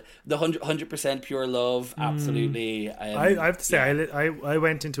taken, and the 100% pure love, absolutely. I have to say, I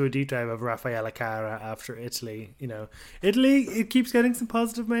went into a deep dive of Raffaella Cara after Italy. You know, Italy, it keeps getting some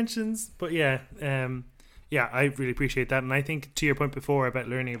positive mentions, but yeah, I really appreciate that. And I think to your point before about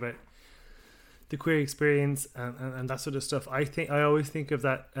learning about the queer experience and that sort of stuff, I always think of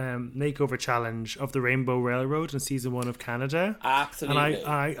that makeover challenge of the Rainbow Railroad in season 1 of Canada. Absolutely.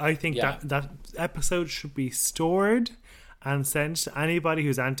 And I think that episode should be stored and sent to anybody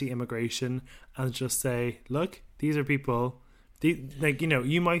who's anti-immigration and just say, look, these are people, like, you know,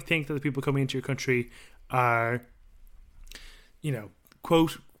 you might think that the people coming into your country are, you know,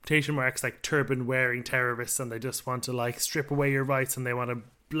 quotation marks, like turban wearing terrorists, and they just want to like strip away your rights and they want to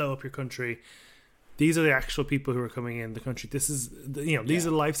blow up your country. These are the actual people who are coming in the country. This is, you know, these are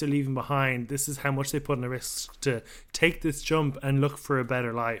the lives they're leaving behind. This is how much they put in a risk to take this jump and look for a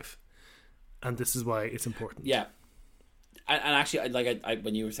better life. And this is why it's important. Yeah. And actually, like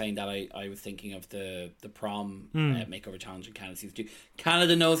when you were saying that, I was thinking of the prom makeover challenge in Canada season 2.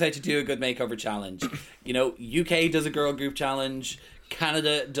 Canada knows how to do a good makeover challenge. You know, UK does a girl group challenge.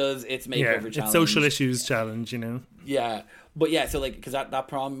 Canada does its makeover challenge. It's social issues challenge, you know. Yeah. But yeah, so like, because that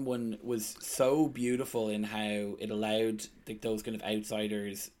prom one was so beautiful in how it allowed like those kind of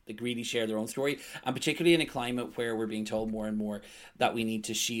outsiders like really share their own story, and particularly in a climate where we're being told more and more that we need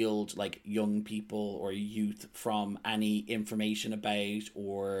to shield like young people or youth from any information about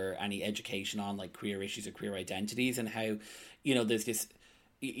or any education on like queer issues or queer identities, and how, you know, there's this,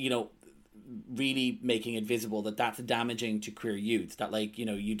 you know, really making it visible that that's damaging to queer youth, that like, you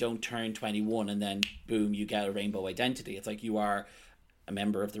know, you don't turn 21 and then boom, you get a rainbow identity. It's like you are a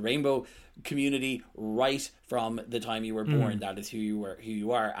member of the rainbow community right from the time you were born. That is who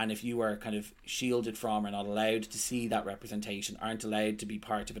you are. And if you are kind of shielded from, or not allowed to see that representation, aren't allowed to be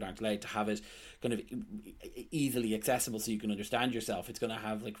part of it, aren't allowed to have it kind of easily accessible so you can understand yourself, it's going to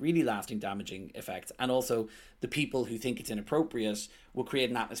have like really lasting damaging effects. And also the people who think it's inappropriate will create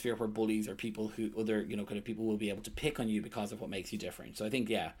an atmosphere where bullies or people who other, you know, kind of people will be able to pick on you because of what makes you different. So I think,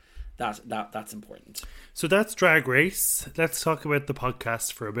 yeah, that's important. So that's Drag Race. Let's talk about the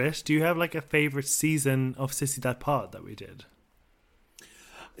podcast for a bit. Do you have like a favorite season of Sissy That Pod that we did?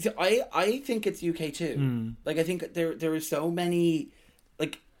 So I think it's UK too. Like I think there are so many,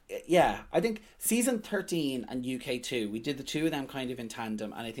 like, yeah, I think season 13 and UK 2, we did the two of them kind of in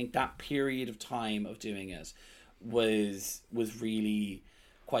tandem, and I think that period of time of doing it was really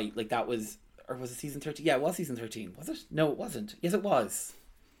quite, like, that was, or was it season 13? Yeah, it was season 13. Was it? No, it wasn't. Yes, it was.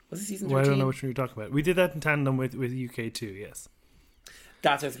 Was it season 13? Well, I don't know which one you're talking about. We did that in tandem with UK 2, yes.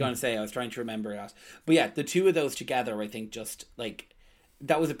 That's what I was going to say. I was trying to remember that. But yeah, the two of those together, I think just, like,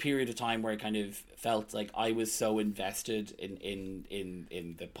 that was a period of time where I kind of felt like I was so invested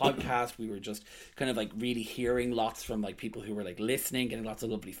in the podcast. We were just kind of like really hearing lots from like people who were like listening, getting lots of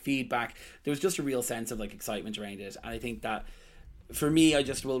lovely feedback. There was just a real sense of like excitement around it. And I think that for me, I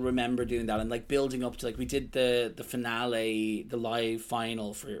just will remember doing that and like building up to, like, we did the finale, the live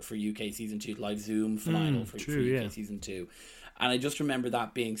final for UK season 2, live Zoom final for UK season 2. And I just remember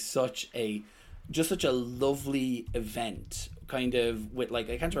that being such a lovely event, kind of, with like,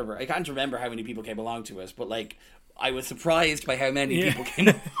 I can't remember how many people came along to it, but like I was surprised by how many people came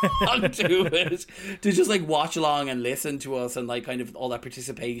along to it, to just like watch along and listen to us, and like kind of all that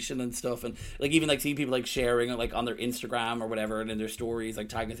participation and stuff, and like even like seeing people like sharing like on their Instagram or whatever and in their stories, like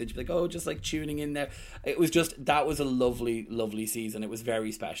tagging us, like, oh, just like tuning in there. It was just, that was a lovely season. It was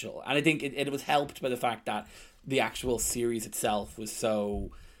very special, and I think it was helped by the fact that the actual series itself was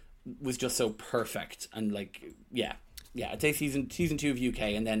just so perfect. And like, yeah, I'd say season 2 of UK,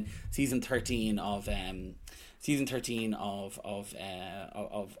 and then season 13 of UK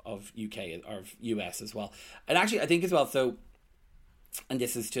or of US as well. And actually, I think as well, so, and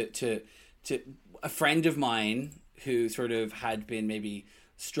this is to a friend of mine who sort of had been maybe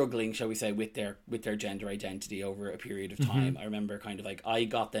struggling, shall we say, with their gender identity over a period of time. I remember kind of like I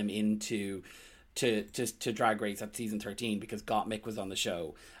got them into to Drag Race at season 13 because Gottmik was on the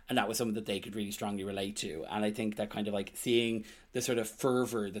show, and that was something that they could really strongly relate to. And I think that kind of like seeing the sort of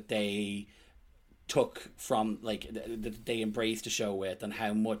fervor that they took from, like, that they embraced the show with, and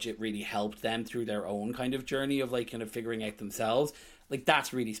how much it really helped them through their own kind of journey of like kind of figuring out themselves, like,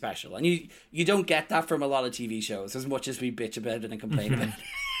 that's really special. And you don't get that from a lot of TV shows, as much as we bitch about it and complain about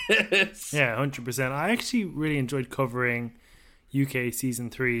it. Yeah, 100%. I actually really enjoyed covering UK season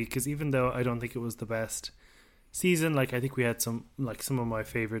 3, because even though I don't think it was the best season, like, I think we had some of my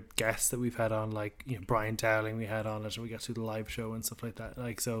favorite guests that we've had on, like, you know, Brian Dowling we had on it, and we got to the live show and stuff like that,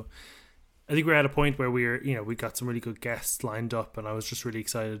 like, so I think we're at a point where we got some really good guests lined up, and I was just really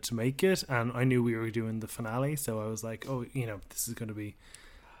excited to make it. And I knew we were doing the finale, so I was like, oh, this is going to be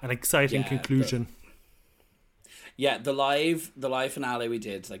an exciting conclusion. The live finale we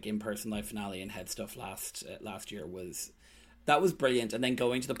did, like in-person live finale and Head Stuff last year was brilliant. And then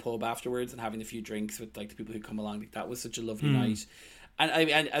going to the pub afterwards and having a few drinks with like the people who come along, like, that was such a lovely night. And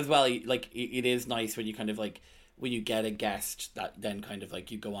as well, like it is nice when you kind of like, when you get a guest that then kind of like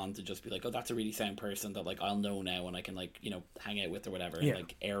you go on to just be like, oh, that's a really sound person that like I'll know now and I can like, hang out with or whatever. Yeah. And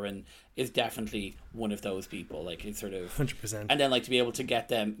like Aaron is definitely one of those people. Like it's sort of 100%. And then like to be able to get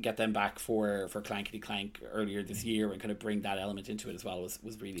them back for Clankety Clank earlier this year and kind of bring that element into it as well was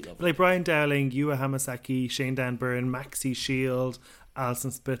really lovely. Like Brian Dowling, Yua Hamasaki, Shane Dan Byrne, Maxie Shield, Alison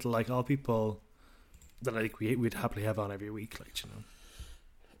Spittle, like all people that I think we'd happily have on every week, like,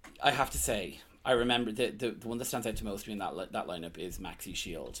 I have to say, I remember the one that stands out to most me in that lineup is Maxie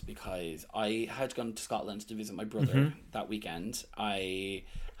Shield, because I had gone to Scotland to visit my brother that weekend. I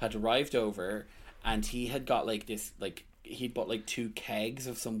had arrived over, and he had got like this, like he'd bought like 2 kegs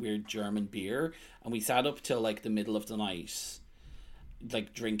of some weird German beer, and we sat up till like the middle of the night,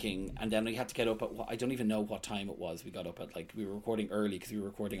 like drinking, and then we had to get up at I don't even know what time it was. We got up at like, we were recording early because we were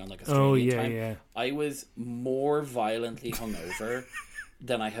recording on like Australian time. Yeah. I was more violently hungover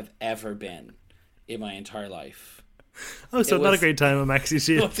than I have ever been in my entire life. Oh, so not a great time at Maxie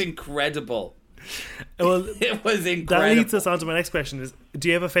Shield. It was incredible. Well, it was incredible. That leads us on to my next question: is, do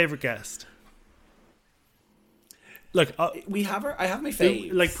you have a favorite guest? Look, I have my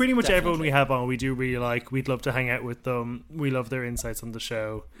fave. Like pretty much everyone we have on, we do really like. We'd love to hang out with them. We love their insights on the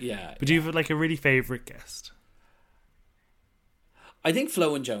show. Yeah. But do you have like a really favorite guest? I think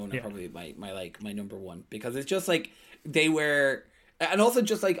Flo and Joan are probably my number one, because it's just like they were. And also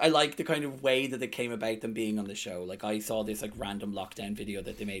just like I like the kind of way that they came about them being on the show. Like I saw this like random lockdown video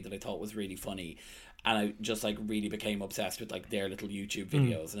that they made that I thought was really funny, and I just like really became obsessed with like their little YouTube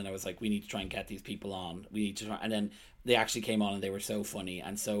videos. And then I was like, we need to try and get these people on. We need to try. And then they actually came on and they were so funny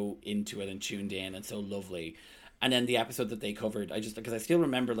and so into it and tuned in and so lovely. And then the episode that they covered, because I still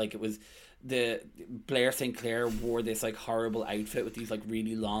remember, like, it was the Blair St. Clair wore this like horrible outfit with these like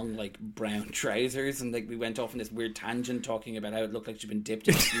really long like brown trousers, and like we went off on this weird tangent talking about how it looked like she'd been dipped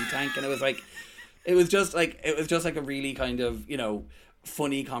in a steam tank, and it was just like a really kind of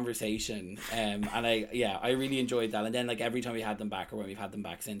funny conversation, and I really enjoyed that. And then like every time we had them back, or when we've had them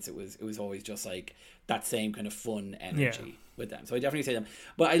back since, it was always just like that same kind of fun energy with them. So I definitely say them.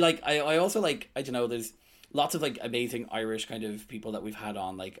 But I also like, I don't know, there's lots of like amazing Irish kind of people that we've had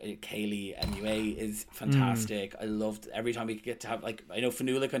on, like Kaylee MUA is fantastic. I loved every time we could get to have, like, I know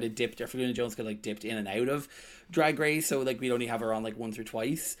Fionnuala Jones kind of like dipped in and out of Drag Race, so like we'd only have her on like once or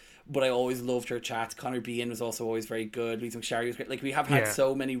twice, but I always loved her chats. Connor Bean was also always very good. Lisa McSharry was great. Like we have had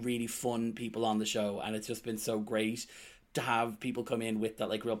so many really fun people on the show, and it's just been so great to have people come in with that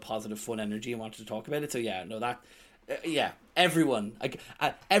like real positive fun energy and wanted to talk about it. So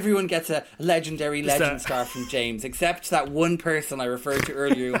everyone gets a legendary legend star from James, except that one person I referred to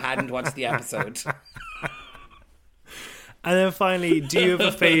earlier who hadn't watched the episode. And then finally, do you have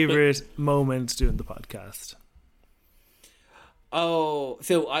a favourite moment doing the podcast? Oh,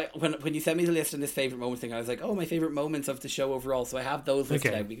 so when you sent me the list and this favourite moment thing, I was like, oh, my favourite moments of the show overall. So I have those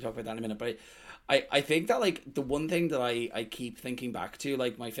listed out. We can talk about that in a minute. But I think that like the one thing that I keep thinking back to,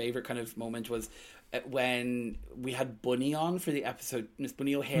 like my favourite kind of moment was when we had Bunny on for the episode, Miss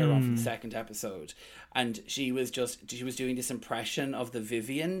Bunny O'Hare on for the second episode, and she was doing this impression of the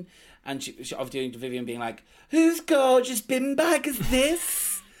Vivian, and of doing the Vivian being like, whose gorgeous bin bag is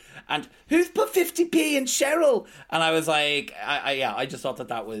this? And who's put 50p in Cheryl? And I was like, I just thought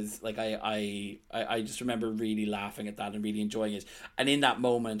that was like, I just remember really laughing at that and really enjoying it. And in that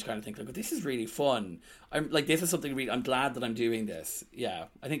moment, kind of think like, oh, this is really fun. I'm like, this is something really, I'm glad that I'm doing this. Yeah,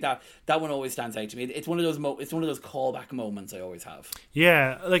 I think that one always stands out to me. It's one of those callback moments I always have.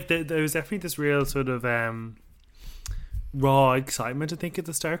 Yeah, like there was definitely this real sort of raw excitement, I think, at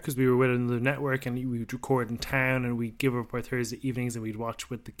the start, because we were with another network and we would record in town and we'd give up our Thursday evenings and we'd watch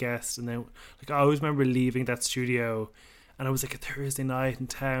with the guests. And then like I always remember leaving that studio, and I was like, a Thursday night in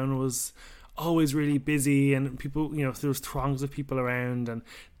town was always really busy, and people, there was throngs of people around, and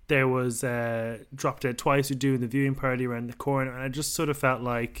there was Drop Dead Twice who doing the viewing party around the corner, and I just sort of felt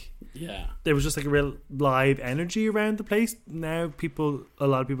like there was just like a real live energy around the place. Now a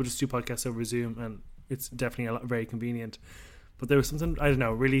lot of people just do podcasts over Zoom, and it's definitely very convenient. But there was something, I don't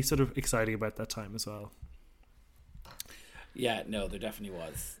know, really sort of exciting about that time as well. Yeah, no, there definitely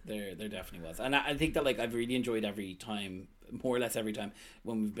was. There definitely was, and I think that like I've really enjoyed every time, more or less every time,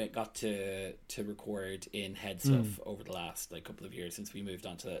 when we've got to record in Head Stuff over the last like couple of years since we moved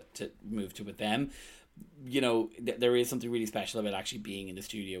on to move to with them. You know, there is something really special about actually being in the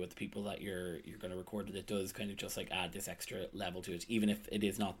studio with the people that you're going to record with. It does kind of just like add this extra level to it, even if it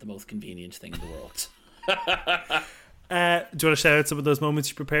is not the most convenient thing in the world. Do you want to shout out some of those moments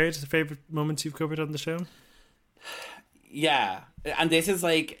you prepared? The favorite moments you've covered on the show? Yeah, and this is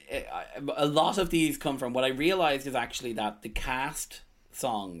like a lot of these come from what I realized is actually that the cast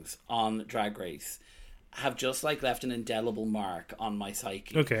songs on Drag Race have just like left an indelible mark on my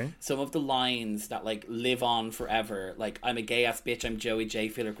psyche. Okay. Some of the lines that like live on forever, like I'm a gay ass bitch, I'm Joey J,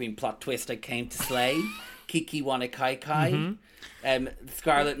 filler queen, plot twist, I came to slay, Kiki wanna kai kai,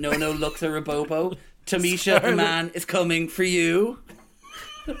 Scarlet no looks a rabobo, Tamisha the man is coming for you.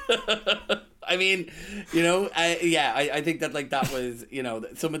 I mean, you know, I think that like that was, you know,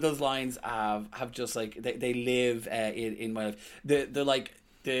 some of those lines have just like they live in my life. The like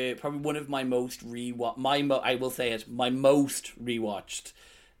the probably one of my most I will say it, my most rewatched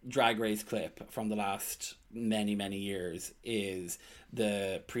Drag Race clip from the last many years is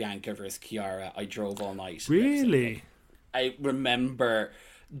the Priyanka versus Kiara I drove all night. Really? I remember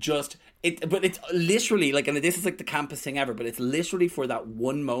just it, but it's literally like, and this is like the campus thing ever, but it's literally for that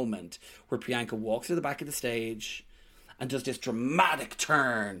one moment where Priyanka walks to the back of the stage and does this dramatic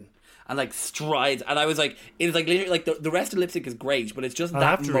turn and like strides, and I was like, it was like literally like the rest of the lip sync is great, but it's just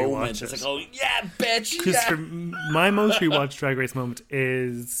that moment. It's like, oh yeah, bitch. Because yeah. for my most rewatched Drag Race moment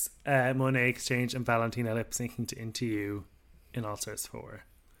is Monet Exchange and Valentina lip syncing to Into You in All Stars 4.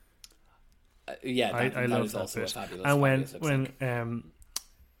 Yeah, I love that bit. And when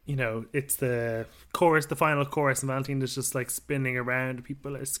you know, it's the chorus, the final chorus, and Valentina's just like spinning around,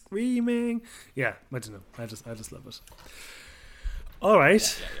 people are screaming. Yeah, I don't know. I just love it. All right,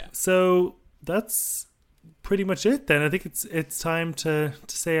 yeah. So that's pretty much it then. I think it's time to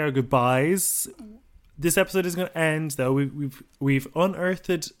say our goodbyes. This episode is going to end though. We've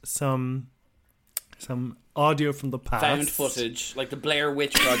unearthed some audio from the past, found footage, like the Blair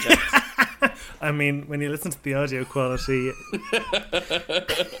Witch Project. I mean, when you listen to the audio quality,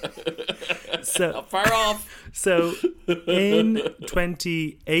 so not far off. So in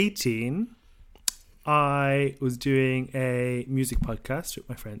 2018, I was doing a music podcast with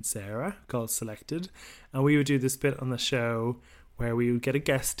my friend Sarah called Selected, and we would do this bit on the show where we would get a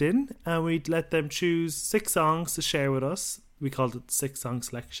guest in and we'd let them choose 6 songs to share with us. We called it 6-song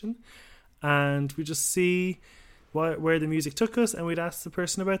selection, and we just see where the music took us, and we'd ask the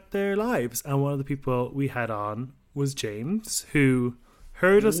person about their lives. And one of the people we had on was James, who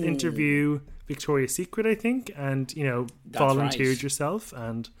heard us interview Victoria's Secret, I think, and, you know, volunteered right. yourself.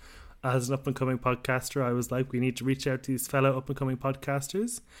 And as an up-and-coming podcaster, I was like, we need to reach out to these fellow up-and-coming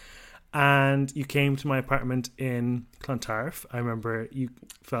podcasters. And you came to my apartment in Clontarf. I remember you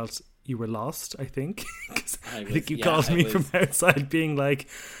felt you were lost, I think. I think you called me from outside being like,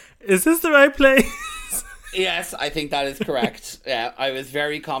 is this the right place? Yes, I think that is correct. Yeah, I was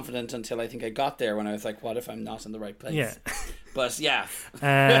very confident until I think I got there, when I was like, what if I'm not in the right place? Yeah. But yeah.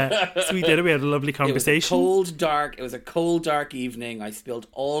 So we did it. We had a lovely conversation. It was a cold, dark evening. I spilled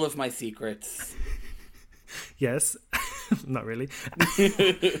all of my secrets. Yes. Not really.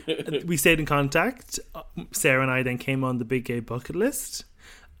 We stayed in contact. Sarah and I then came on the Big Gay Bucket List.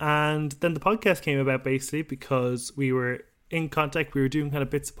 And then the podcast came about basically because we were in contact. We were doing kind of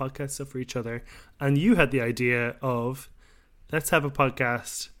bits of podcast stuff for each other, and you had the idea of, let's have a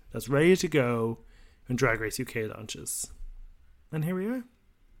podcast that's ready to go when Drag Race UK launches, and here we are.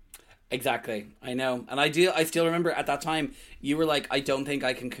 Exactly, I know, and I still remember at that time you were like, I don't think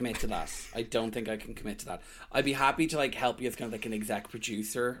I can commit to that. I'd be happy to like help you as kind of like an exec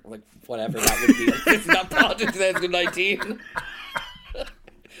producer, or like whatever that would be. Like, this is not planned in 2019.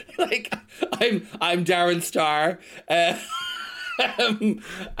 Like I'm Darren Starr, and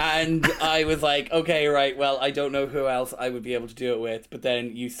I was like, okay, right, well, I don't know who else I would be able to do it with, but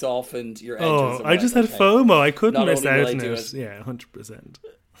then you softened your edges. I just had FOMO. I couldn't miss out on it. Yeah, 100%.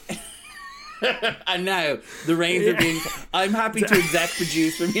 And now the reins are being. I'm happy to exec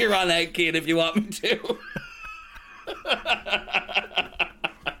produce from here on out, kid, if you want me to.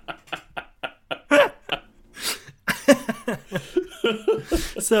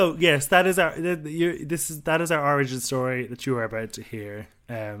 So yes, that is our origin story that you are about to hear.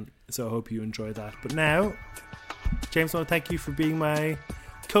 So I hope you enjoy that. But now, James, I want to thank you for being my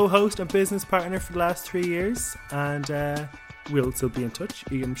co-host and business partner for the last 3 years, and we'll still be in touch.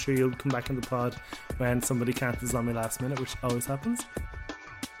 I'm sure you'll come back on the pod when somebody cancels on me last minute, which always happens.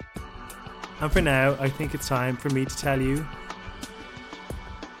 And for now, I think it's time for me to tell you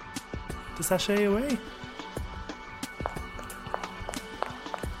to sashay away.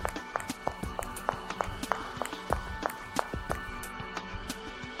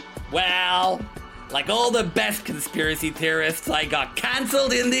 Well, like all the best conspiracy theorists, I got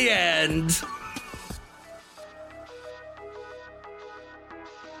cancelled in the end.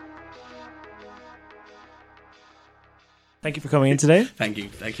 Thank you for coming in today. Thank you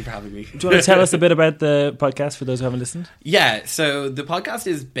for having me. Do you want to tell us a bit about the podcast for those who haven't listened? Yeah, so the podcast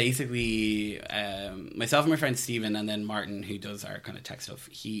is basically myself and my friend Stephen, and then Martin, who does our kind of tech stuff.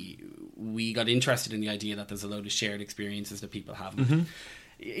 We got interested in the idea that there's a load of shared experiences that people have. Mm-hmm.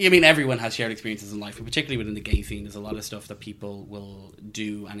 I mean, everyone has shared experiences in life, but particularly within the gay scene, there's a lot of stuff that people will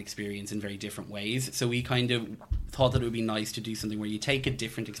do and experience in very different ways. So we kind of thought that it would be nice to do something where you take a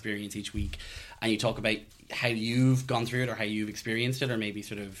different experience each week and you talk about how you've gone through it or how you've experienced it, or maybe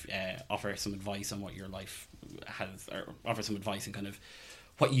sort of offer some advice on what your life has, or offer some advice and kind of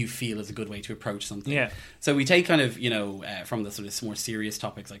what you feel is a good way to approach something. Yeah. So we take kind of, from the sort of more serious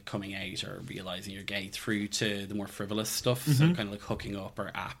topics like coming out or realising you're gay through to the more frivolous stuff, so kind of like hooking up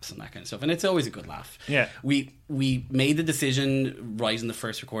or apps and that kind of stuff. And it's always a good laugh. Yeah. We made the decision right in the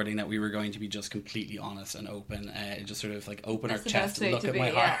first recording that we were going to be just completely honest and open, just sort of like open That's our the chest best and way look to at be, my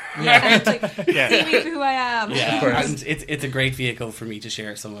heart. Yeah. It's like, see me for who I am. Yeah, and it's a great vehicle for me to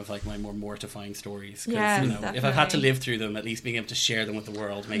share some of like my more mortifying stories. 'Cause, Yes, if I've had to definitely. live through them, at least being able to share them with the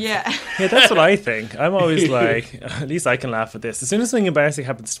world makes Yeah. Yeah, that's what I think. I'm always like, at least I can laugh at this. As soon as something embarrassing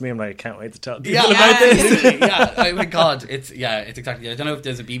happens to me, I'm like, I can't wait to tell people about this. Literally, yeah. Oh my god, it's exactly. I don't know if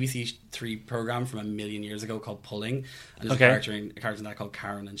there's a BBC Three program from a million years ago called Pulling, and there's Okay. a character in that called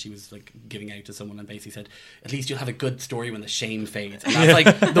Karen, and she was like giving out to someone and basically said, "At least you'll have a good story when the shame fades." And that's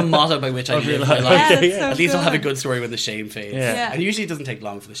like the motto by which I live my life. Yeah, Okay, that's so At least I'll have a good. good story when the shame fades. Yeah. And usually it doesn't take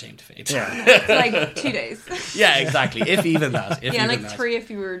long for the shame to fade. Yeah. It's like 2 days. Yeah, exactly. If even that. Yeah, like 3 if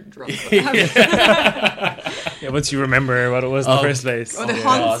you were drunk. Yeah, once you remember what it was in the first place. But it Yeah.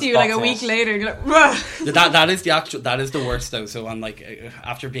 haunts you like a awful. week later. You're like, "Whoa." That is the worst though. So on like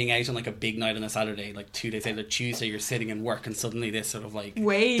after being out on like a big night on a Saturday, like 2 days later, Tuesday, you're sitting in work and suddenly this sort of like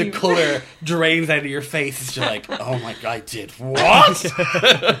Wave. the colour drains out of your face. It's just like, oh my god, I did what?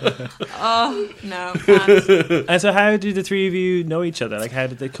 Oh, no. Can't. And so how did the three of you know each other? Like, how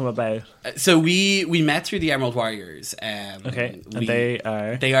did they come about? So we met through the Emerald Warriors. Okay, and they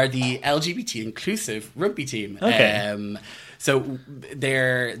are the LGBT inclusive rugby team. Okay. So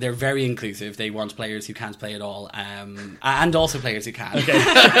they're very inclusive. They want players who can't play at all, and also players who can.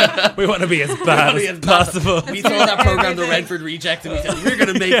 Okay. We want to be as bad as possible. We saw that program, the Redford Reject, and we said we're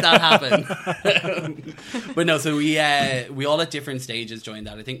going to make that happen. But no, so we all at different stages joined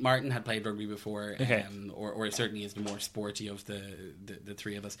that. I think Martin had played rugby before, Okay. or certainly is the more sporty of the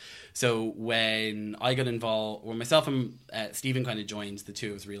three of us. So when I got involved, when myself and Stephen kind of joined, the two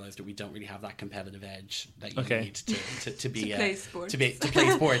of us realised that we don't really have that competitive edge that you Okay. need to be To play sports. to play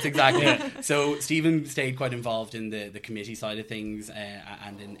sports, exactly. So Stephen stayed quite involved in the committee side of things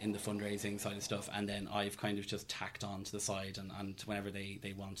and in the fundraising side of stuff, and then I've kind of just tacked on to the side, and whenever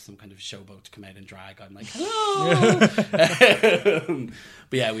they want some kind of showboat to come out and drag, I'm like, hello.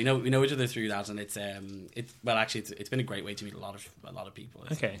 But yeah, we know each other through that, and it's been a great way to meet a lot of people.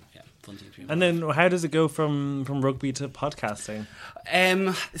 It's, Okay. yeah, fun to be And then how does it go from rugby to podcasting?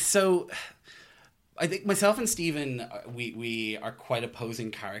 So I think myself and Stephen, we are quite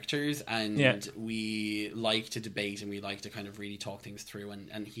opposing characters, and Yeah. we like to debate and we like to kind of really talk things through. And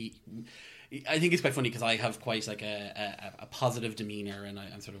I think it's quite funny because I have quite like a positive demeanor, and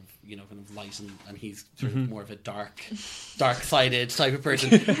I'm sort of kind of light, and he's sort of more of a dark-sided type of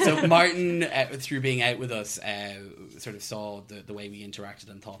person. So Martin, through being out with us, sort of saw the way we interacted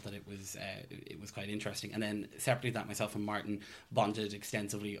and thought that it was quite interesting. And then separately to that, myself and Martin bonded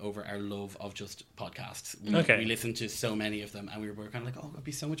extensively over our love of just podcasts. We listened to so many of them, and we were kind of like, oh, it'd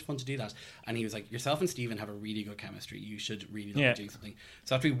be so much fun to do that. And he was like, yourself and Stephen have a really good chemistry. You should really like do something.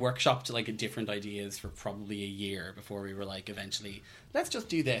 So after we workshopped like different ideas for probably a year before we were like, eventually, let's just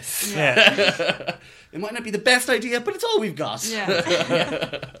do this. Yeah. It might not be the best idea, but it's all we've got. Yeah.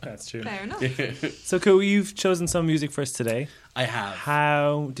 That's true. Fair enough. So cool, you've chosen some music for us today. I have.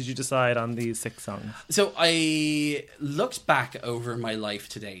 How did you decide on these 6 songs? So I looked back over my life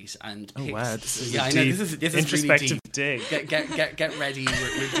to date and picked, Wow, this is I know this is really introspective deep. dig. Get ready.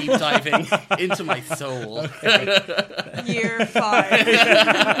 We're deep diving into my soul. Year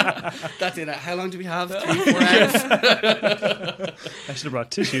 5. That's it. How long do we have? 3-4 hours. I should have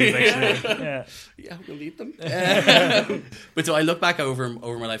brought tissues, actually. Yeah. Yeah, we'll need them. But so I look back over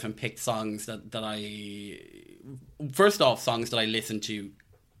my life and picked songs that I, first off, songs that I listened to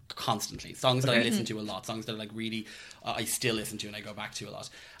constantly. Songs that I listen to a lot, songs that like really I still listen to and I go back to a lot.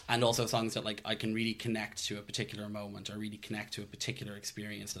 And also songs that like I can really connect to a particular moment or really connect to a particular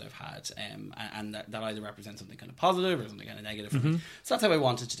experience that I've had, and that either represents something kind of positive or something kind of negative for me. So that's how I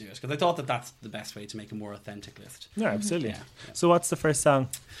wanted to do it, because I thought that that's the best way to make a more authentic list. No, absolutely. Yeah. So what's the first song?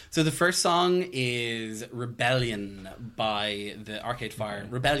 So the first song is Rebellion by the Arcade Fire.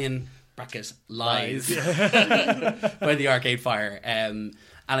 Rebellion, bracket, lies, by the Arcade Fire. And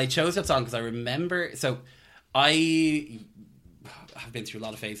I chose that song because I remember, so I have been through a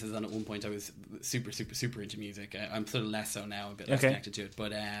lot of phases, and at one point I was super into music. I'm sort of less so now, a bit less connected to it.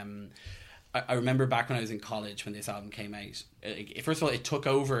 But I remember back when I was in college when this album came out. First of all, it took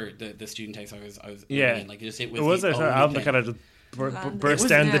over the student taste I was in. Like it was an album that kind of just burst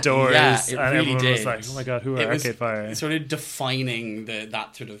down the doors, and really everyone did. was like, "Oh my god, who are Arcade Fire?" It sort of defining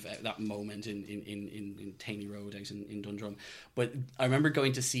that moment in Taney Road out in Dundrum. But I remember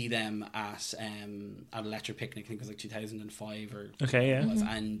going to see them at Electric Picnic. I think it was like 2005 or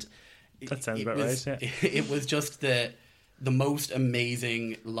and that sounds about right. Yeah. It was just the most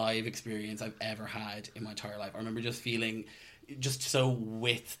amazing live experience I've ever had in my entire life. I remember just feeling just so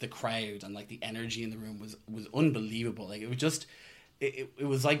with the crowd, and like the energy in the room was unbelievable. Like it was just it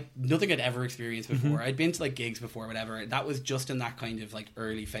was like nothing I'd ever experienced before. I'd been to like gigs before, whatever. That was just in that kind of like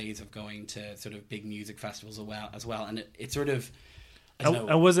early phase of going to sort of big music festivals as well. And it sort of, I don't know.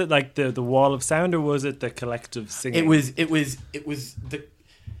 And was it like the wall of sound, or was it the collective singing? It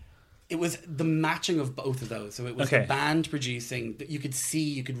was the matching of both of those. So it was the band producing. You could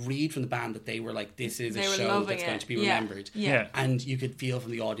read from the band that they were like, this is a show that's going to be remembered. Yeah. And you could feel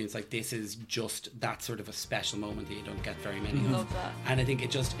from the audience like this is just that sort of a special moment that you don't get very many of. Love that. And I think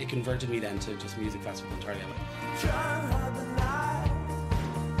it converted me then to just music festival entirely.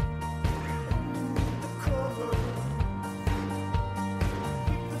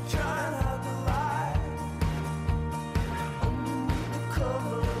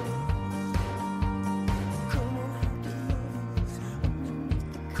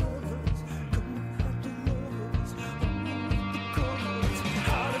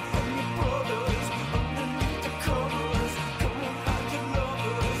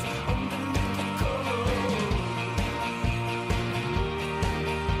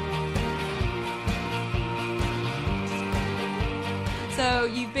 So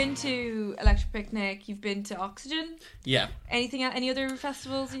you've been to Electric Picnic, you've been to Oxygen. Yeah. Any other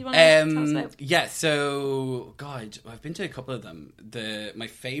festivals you want to tell us about? Yeah, so God, I've been to a couple of them. My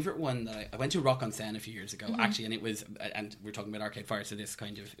favourite one that I went to Rock on Seine a few years ago, actually, and it was, and we're talking about Arcade Fire, so this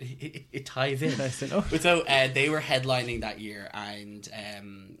kind of it ties in. So they were headlining that year, and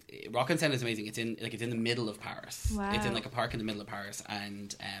Rock on Seine is amazing. It's in the middle of Paris. Wow. It's in like a park in the middle of Paris,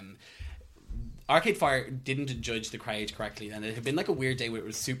 and Arcade Fire didn't judge the crowd correctly, and it had been like a weird day where it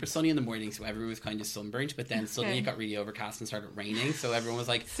was super sunny in the morning, so everyone was kind of sunburnt, but then suddenly it got really overcast and started raining, so everyone was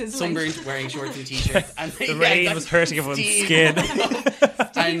like sunburnt, wearing shorts and t-shirts, and the rain was hurting everyone's skin.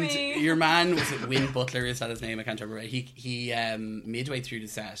 And your man, was it Win Butler, is that his name? I can't remember. He midway through the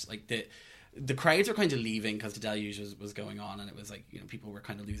set, like the crowds were kind of leaving because the deluge was going on, and it was like, you know, people were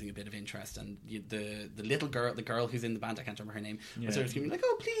kind of losing a bit of interest, and the little girl, the girl who's in the band, I can't remember her name, was sort of screaming like,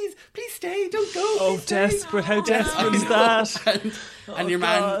 "Oh, please stay, don't go." Oh, desperate! How desperate is that? And your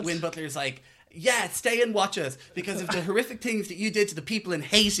man Win Butler's like, "Yeah, stay and watch us because of the horrific things that you did to the people in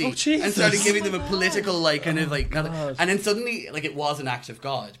Haiti," and started giving them a political like kind of like, and then suddenly like it was an act of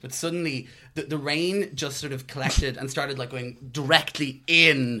God, but suddenly the rain just sort of collected and started like going directly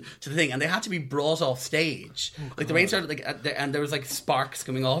in to the thing, and they had to be brought off stage. Like the rain started like and there was like sparks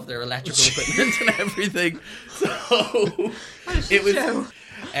coming off their electrical equipment and everything. So it was.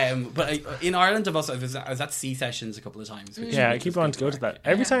 But in Ireland, I was at Sea Sessions a couple of times. I keep wanting to go to that.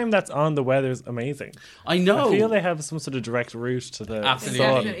 Every time that's on, the weather's amazing. I know. I feel they have some sort of direct route to the Absolutely. They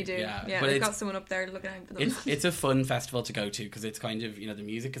sun. definitely do. Yeah, but they've got someone up there looking out for them. It's a fun festival to go to because it's kind of, you know, the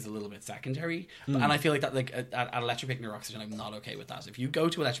music is a little bit secondary, and I feel like that like at Electric Picnic or Oxygen, I'm not okay with that. If you go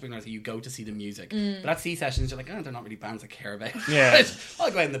to Electric Picnic, you go to see the music, but at Sea Sessions, you're like, oh, they're not really bands I care about. Yeah. I'll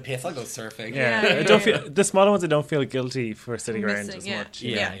go out in the piss. I'll go surfing. I don't feel the smaller ones. I don't feel guilty for sitting around as much.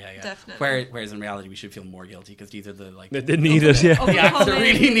 Yeah, definitely. Whereas in reality, we should feel more guilty because these are the like They need it. Yeah, the acts that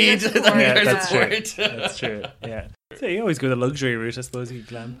really need that's support. true. That's true. Yeah. So you always go the luxury route, I suppose. You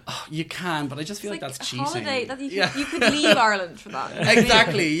glam. Oh, you can, but I just feel like that's a cheating. holiday that you could leave Ireland for that.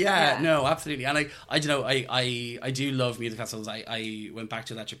 Exactly. Yeah. No, absolutely. And I don't know. I do love music festivals. I went back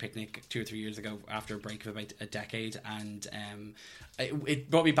to Electric Picnic 2 or 3 years ago after a break of about a decade, and it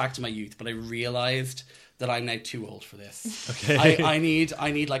brought me back to my youth. But I realised that I'm now too old for this. Okay. I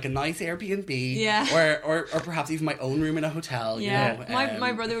need like a nice Airbnb, or perhaps even my own room in a hotel. Yeah, you know?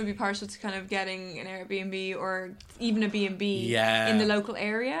 my brother would be partial to kind of getting an Airbnb or even a B&B Yeah. in the local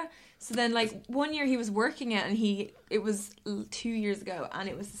area. So then, like, one year he was working it, and it was 2 years ago, and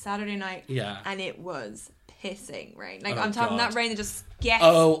it was a Saturday night, and it was pissing rain. Like, I'm talking that rain that just gets.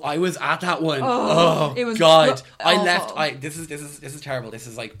 Oh, I was at that one. Oh, it was God. I awful. left. This is terrible. This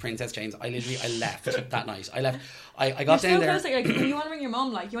is like Princess James. I left that night. I left. I got You're down so there. close, like you want to ring your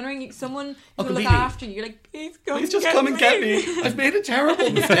mum, like you want to ring someone who will look completely. after you. You're like, please Just come and get me. I've made a terrible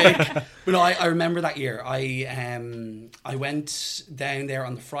mistake. But no, I remember that year. I went down there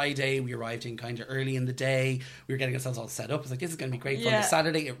on the Friday. We arrived in kind of early in the day. We were getting ourselves all set up. I was like, this is going to be great fun. The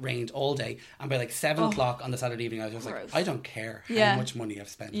Saturday, it rained all day. And by like 7 o'clock on the Saturday evening, I was just like, I don't care how much money I've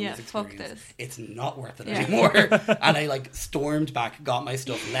spent on this experience. Fuck this. It's not worth it anymore. And I like stormed back, got my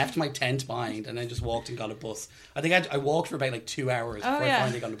stuff, left my tent behind, and then just walked and got a bus. I think I walked for about like 2 hours before I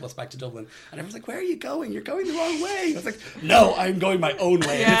finally got a bus back to Dublin. And everyone's like, where are you going? You're going the wrong way. I was like, no, I'm going my own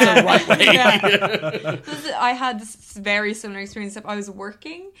way. And it's the right way. I had this very similar experience. I was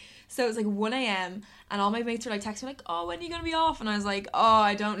working, so it was like 1 a.m. and all my mates were like texting me like, oh, when are you going to be off? And I was like, oh,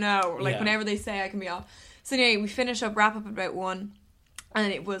 I don't know. Like whenever they say I can be off. So anyway, we wrap up at about 1.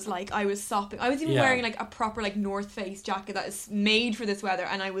 And it was like, I was sopping. I was even wearing like a proper like North Face jacket that is made for this weather,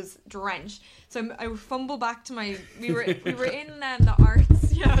 and I was drenched. So I fumble back to we were in the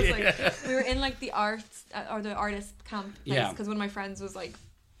arts. Yeah, I was like, we were in like the arts or the artist camp place because one of my friends was like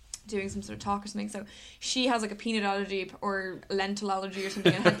doing some sort of talk or something. So she has like a peanut allergy or lentil allergy or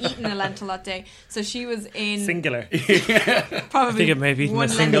something, and had eaten a lentil that day. So she was in Singular. Probably I think it may be one a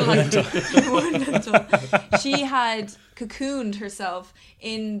single lentil. one lentil. She had cocooned herself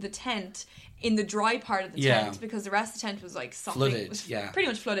in the tent, in the dry part of the tent, because the rest of the tent was like sopping. Flooded, it was pretty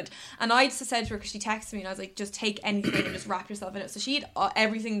much flooded. And I just said to her, because she texted me, and I was like, just take anything and just wrap yourself in it. So she had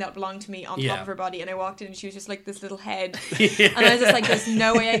everything that belonged to me on top of her body, and I walked in and she was just like this little head. And I was just like, there's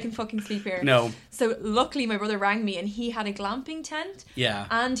no way I can fucking sleep here. No. So luckily my brother rang me, and he had a glamping tent,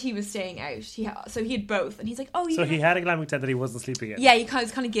 and he was staying out. So he had both, and he's like, oh, so he had a glamping tent that he wasn't sleeping in. Yeah, he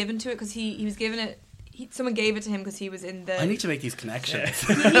was kind of given to it because he was given it. Someone gave it to him because he was in the. I need to make these connections.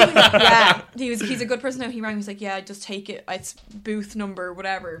 He's a good person now. He rang me. He's like, yeah, just take it. It's booth number,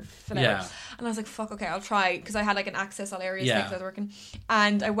 whatever. And I was like, fuck, okay, I'll try, because I had like an access all areas thing 'cause I was working,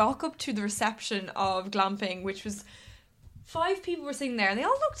 and I walk up to the reception of glamping, which was 5 people were sitting there, and they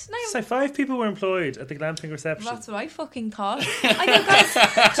all looked nice. So 5 people were employed at the glamping reception. That's what I fucking thought. I go, guys,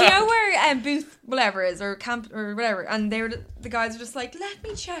 do you know where booth whatever is, or camp or whatever? And the guys were just like, let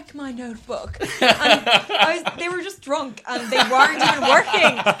me check my notebook. And they were just drunk, and they weren't even working.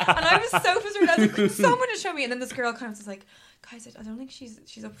 And I was so frustrated. I was like, could someone just show me? And then this girl kind of was like, guys, I don't think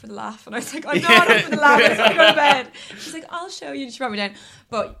she's up for the laugh. And I was like, I'm not up for the laugh. I just want to go to bed. She's like, I'll show you. And she brought me down.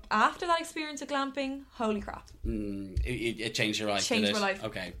 But after that experience of glamping, holy crap. It changed your life. Changed my life.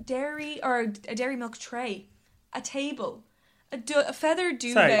 Okay. A dairy milk tray, a table, a feather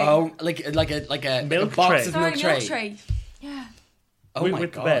duvet. Sorry. Oh, like a milk box tray. of Sorry, milk tray. Yeah. Oh my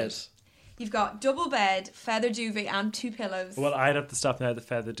with God. the bed. You've got double bed, feather duvet, and 2 pillows. Well, I'd have to stop now at the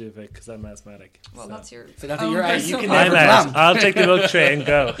feather duvet because I'm asthmatic. Well, that's your. So that's own your you personal can problem. never I'm out. glamp. I'll take the milk tray and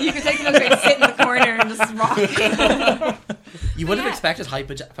go. You could take the milk tray and sit in the corner and just rock. You would have expected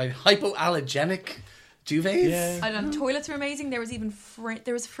hypoallergenic duvets. Yeah. I don't know. Toilets were amazing. There was even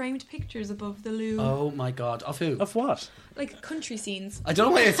framed pictures above the loo. Oh my God. Of who? Of what? Like country scenes. I don't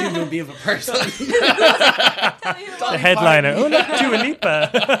know why I assumed it would be of a person. The headliner. Oh, look, Dua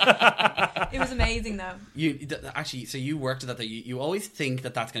Lipa. It was amazing though. Actually, so you worked at that. You always think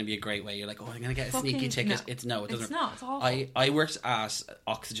that that's going to be a great way. You're like, oh, I'm going to get a sneaky ticket. No. It doesn't. It's not. It's awful. I worked at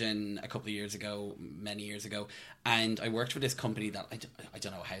Oxygen a couple of years ago, many years ago, and I worked for this company that I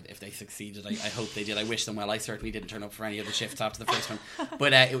don't know if they succeeded. I hope they did. I wish them well. I certainly didn't turn up for any of the shifts after the first one.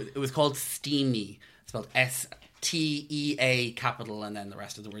 But it was called Steamy, spelled STEA capital and then the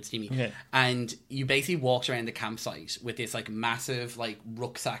rest of the word steamy. Okay. And you basically walked around the campsite with this like massive like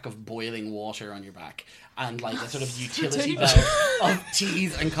rucksack of boiling water on your back and like a sort of utility belt of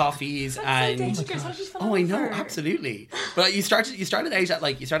teas and coffees. That's and so dangerous. How did you fall oh, I know, over? absolutely. But you started out at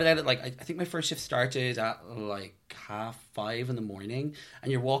like I think my first shift started at like 5:30 in the morning,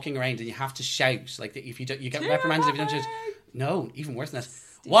 and you're walking around and you have to shout like if you don't, you get reprimanded if you don't shout. No, even worse than that.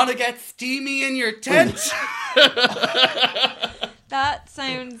 Want to get steamy in your tent? That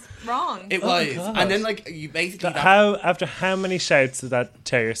sounds wrong. It was. God. And then, like, you basically... After how many shouts did that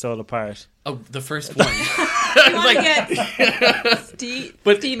tear your soul apart? Oh, the first one. You want to get steamy.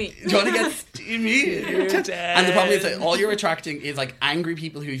 Do you want to get steamy? And the problem is that all you're attracting is, like, angry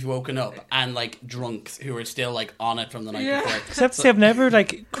people who've woken up and, like, drunks who are still, like, on it from the night before. Except to say, I've never,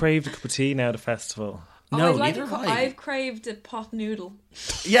 like, craved a cup of tea now at a festival. No, I'd neither have I. I've craved a pot noodle.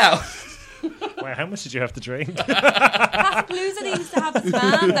 Yeah. Wow, how much did you have to drink? Casapalooza, they used to have this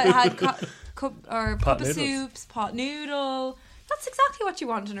van that had cup of noodles. soups, pot noodle. That's exactly what you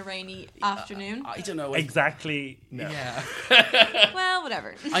want on a rainy afternoon. I don't know. Exactly. No. Yeah. Well,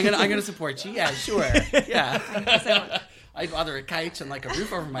 whatever. I'm gonna support you. Yeah, sure. Yeah. Thank you so much. I'd rather a couch and like a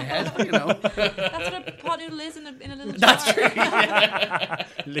roof over my head, you know. That's what a pot noodle is in a little jar. That's true. Yeah.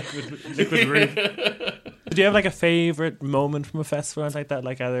 liquid roof. Do you have like a favourite moment from a festival like that,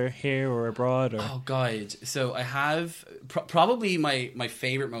 like either here or abroad? Or? Oh God! So I have probably my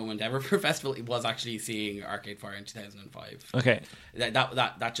favorite moment ever for a festival. It was actually seeing Arcade Fire in 2005. Okay.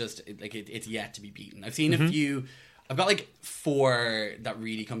 That just like it's yet to be beaten. I've seen a few. I've got like 4 that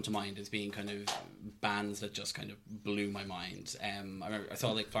really come to mind as being kind of bands that just kind of blew my mind. I remember I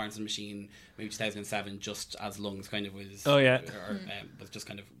saw like Florence and the Machine maybe 2007 just as Lungs kind of was was just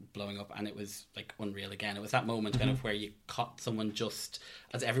kind of blowing up, and it was like unreal again. It was that moment kind of where you caught someone just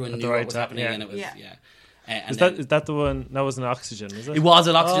as everyone knew what was happening, and it was Is that the one that was an Oxygen? Was it? It was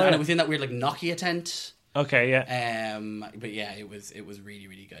an Oxygen, and it was in that weird like Nokia tent. Okay, yeah. But yeah, it was really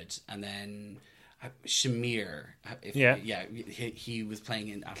really good. And then Shamir, he was playing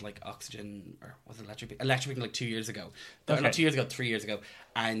in at like Oxygen, or was it Electric like 2 years ago? Okay. Not 2 years ago, 3 years ago,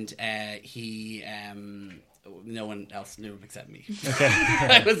 and he no one else knew him except me. Okay.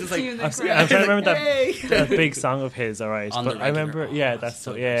 I was just like, I'm trying to remember that big song of his. All right, but I remember, that's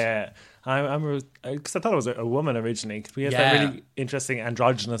so yeah. I remember because I thought it was a woman originally. Because he has that really interesting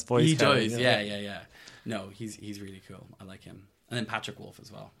androgynous voice. He does, yeah. No, he's really cool. I like him. And then Patrick Wolf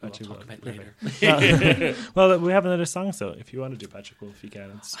as well. We'll talk about later. Well, we have another song, so if you want to do Patrick Wolf, you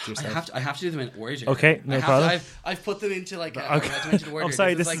can. I have to do them in order. Okay, no problem. I've put them into like a regimented order. I'm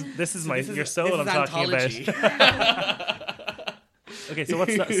sorry, this is your soul I'm talking about. Okay, so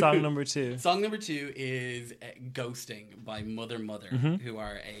what's that song number 2? Song number 2 is Ghosting by Mother, who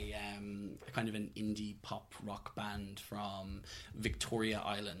are a kind of an indie pop rock band from Victoria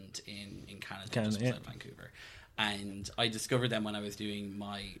Island in Canada, just outside Vancouver. And I discovered them when I was doing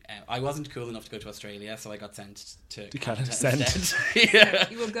my... I wasn't cool enough to go to Australia, so I got sent to Canada instead. Yeah.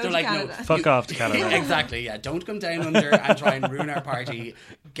 You will go to Canada. No, fuck off to Canada. Exactly, yeah. Don't come down under and try and ruin our party.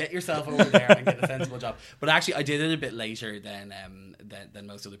 Get yourself over there and get a sensible job. But actually, I did it a bit later than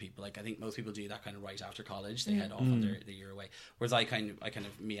most other people. Like, I think most people do that kind of right after college. They head off on their year away. Whereas I kind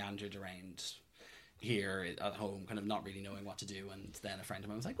of meandered around here at home, kind of not really knowing what to do. And then a friend of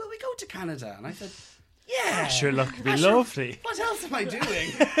mine was like, well, we go to Canada. And I said... Yeah, sure, look, it'd be lovely. What else am I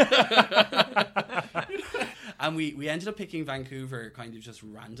doing? And we ended up picking Vancouver kind of just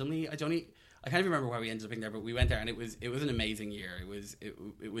randomly. I can't remember why we ended up being there, but we went there, and it was an amazing year. It was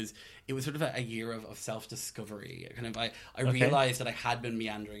sort of a year of self-discovery. I realized that I had been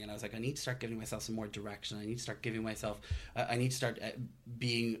meandering, and I was like, I need to start giving myself some more direction. I need to start giving myself. I need to start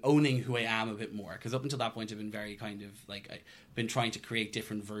owning who I am a bit more, because up until that point, I've been very kind of like I've been trying to create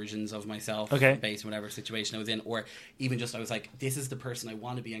different versions of myself based on whatever situation I was in, or even just I was like, this is the person I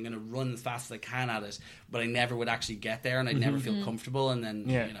want to be. I'm going to run as fast as I can at it, but I never would actually get there, and I'd never feel comfortable. And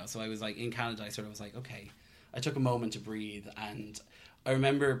then so I was like in Canada. I sort of was like, okay, I took a moment to breathe, and I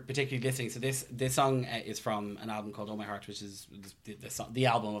remember particularly listening. So this song is from an album called Oh My Heart, which is the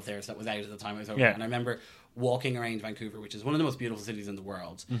album of theirs that was out at the time I was over there. And I remember walking around Vancouver, which is one of the most beautiful cities in the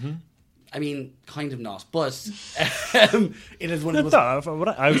world. I mean, kind of not, but it is one of the most...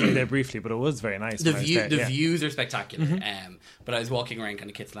 I was there briefly, but it was very nice. The views are spectacular. But I was walking around kind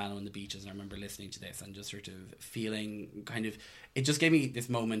of Kitsilano on the beaches, and I remember listening to this and just sort of feeling kind of... It just gave me this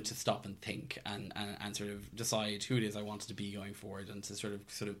moment to stop and think and sort of decide who it is I wanted to be going forward, and to sort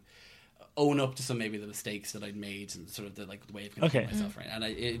of own up to some maybe the mistakes that I'd made, and sort of the way of conducting myself, right? And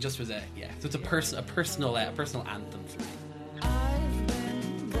it just was so it's a personal anthem for me.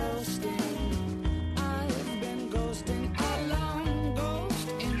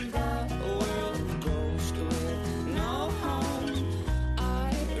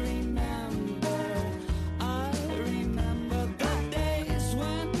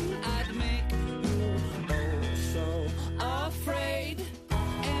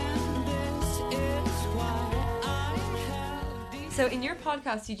 So in your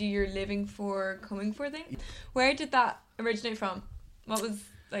podcast, you do your living for, coming for thing. Where did that originate from? What was,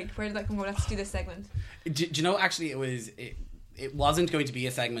 like, where did that come from? Let's do this segment. Do you know, actually, it wasn't going to be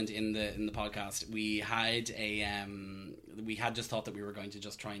a segment in the podcast. We had just thought that we were going to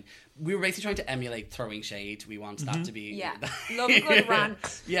just we were basically trying to emulate throwing shade. We want that to be love a good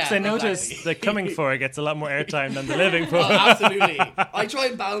rant. Yeah, so I noticed the coming for gets a lot more airtime than the living for. Oh, absolutely. I try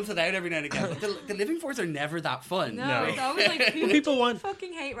and balance it out every now and again, but the living fors are never that fun. No. It's always like, who people do you want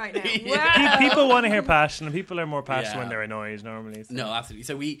fucking hate right now. Yeah. Wow. People want to hear passion, and people are more passionate when they're annoyed normally. So. No, absolutely.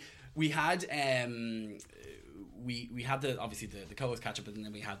 So we had we had the co-host catch up, and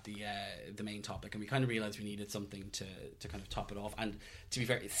then we had the main topic, and we kind of realized we needed something to kind of top it off. And to be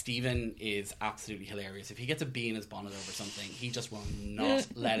fair, Stephen is absolutely hilarious. If he gets a bee in his bonnet over something, he just will not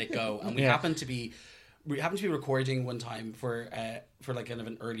let it go. And we happened to be recording one time for like kind of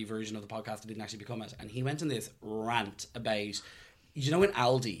an early version of the podcast that didn't actually become it, and he went in this rant about, you know, in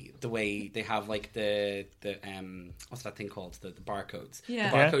Aldi, the way they have like the what's that thing called, the barcodes.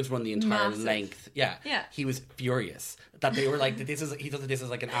 Yeah. The barcodes run the entire Massive. length. Yeah. Yeah. He was furious that they were like, he thought that this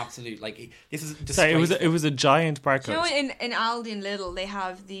is like an absolute, like, this is Sorry, disgraceful. it was a giant barcode. You know, in Aldi and Lidl, they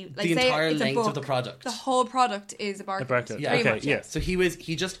have the The entire length of the product. The whole product is a barcode. A barcode. Yeah. Pretty Okay, much, yeah. So he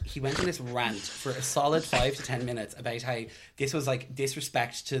went on this rant for a solid 5 to 10 minutes about how this was like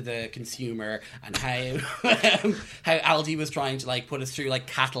disrespect to the consumer, and how Aldi was trying to like put us through like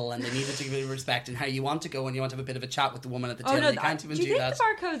cattle, and they needed to give it respect, and how you want to go and you want to have a bit of a chat with the woman at the till, and you can't even do you do think that.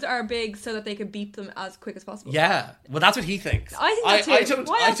 the barcodes are big so that they could beep them as quick as possible? Yeah, well, that's what he thinks. I think that too.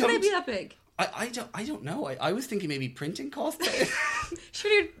 Why else would they be that big? I don't know. I was thinking maybe printing costs.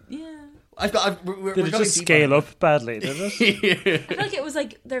 Sure, yeah. We're Did it going just deep scale on up badly, did it? I feel like it was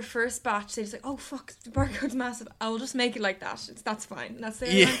like their first batch. They just like, oh fuck, the barcode's massive. I will just make it like that. That's fine. That's the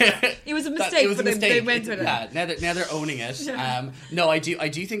It was a mistake, they went with it. Yeah, now they're owning it. No, I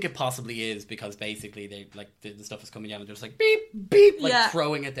do think it possibly is, because basically they like the stuff is coming down and they're just like beep beep, like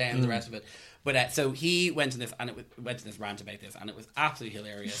throwing it down, the rest of it. But so he went in this rant about this, and it was absolutely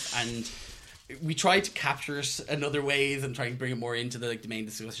hilarious. And we tried to capture it in other ways and try and bring it more into the main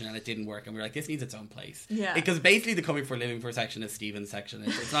discussion, and it didn't work. And we were like, this needs its own place. Yeah. Because basically the coming for living for section is Stephen's section.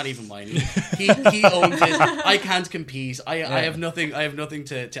 It's not even mine. He owns it. I can't compete. I have nothing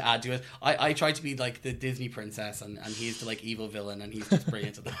to add to it. I try to be like the Disney princess, and he's the like evil villain, and he's just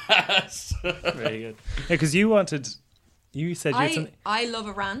brilliant at that. Very good. Yeah, because you said you had something. I love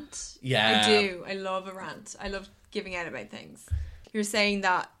a rant. Yeah. I do. I love a rant. I love giving out about things. You're saying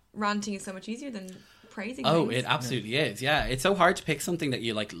that ranting is so much easier than praising things. It absolutely is. Yeah, it's so hard to pick something that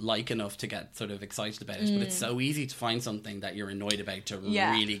you like enough to get sort of excited about it, but it's so easy to find something that you're annoyed about to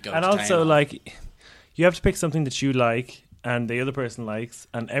really go. And to also, town on. like, you have to pick something that you like and the other person likes,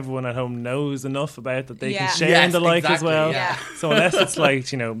 and everyone at home knows enough about that they can share in the like as well. Yeah. So unless it's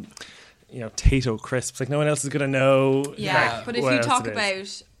like, you know, Tato crisps, like no one else is gonna know. Yeah, but if what you else talk it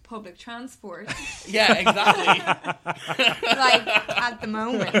is. about public transport, yeah, exactly. like at the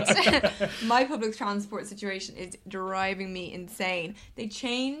moment, my public transport situation is driving me insane. They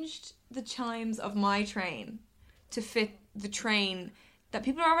changed the chimes of my train to fit the train that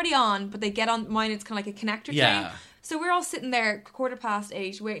people are already on, but they get on mine. It's kind of like a connector train. So we're all sitting there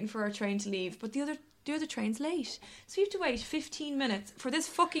 8:15 waiting for our train to leave, but the other train's late. So we have to wait 15 minutes for this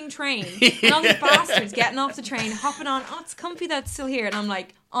fucking train. And all these bastards getting off the train, hopping on, oh, it's comfy that it's still here. And I'm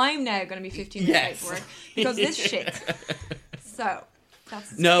like, I'm now going to be 15 minutes late for work because of this shit. So,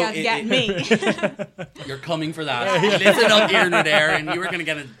 that's get me. You're coming for that. Listen up, here and there, and you were going to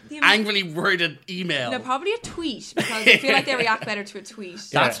get an angrily worded email. No, probably a tweet, because I feel like they react better to a tweet.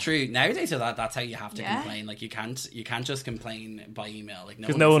 That's true. Nowadays, that's how you have to complain. Like, you can't just complain by email. Like,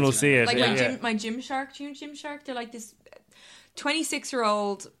 because no one will see it. Like my Gymshark, do you know Gymshark? They're like this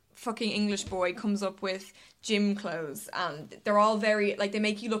 26-year-old fucking English boy comes up with gym clothes, and they're all very, like, they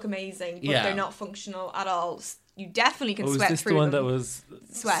make you look amazing, but they're not functional at all. You definitely can sweat through them. Was this the one that was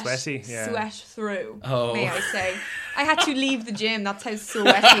sweaty? Yeah. Sweat through, may I say. I had to leave the gym. That's how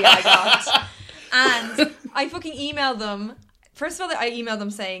sweaty I got. And I fucking emailed them. First of all, I emailed them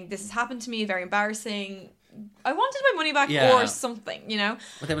saying, this has happened to me, very embarrassing. I wanted my money back or something, you know?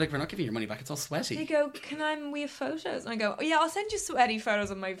 But they were like, we're not giving you your money back, it's all sweaty. They go, we have photos? And I go, oh yeah, I'll send you sweaty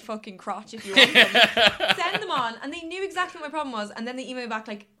photos of my fucking crotch if you want them. Send them on. And they knew exactly what my problem was. And then they emailed me back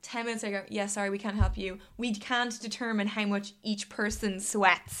like 10 minutes later, yeah, sorry, we can't help you. We can't determine how much each person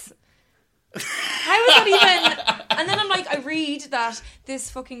sweats. How is that even? And then I'm like, I read that this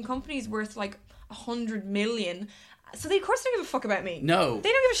fucking company's worth like 100 million. So they, of course, don't give a fuck about me. No. They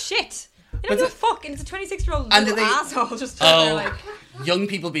don't give a shit. They don't give a fuck, and it's a 26-year-old little asshole just there like... young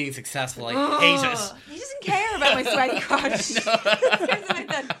people being successful, I hate it. He doesn't care about my sweaty crotch. He cares about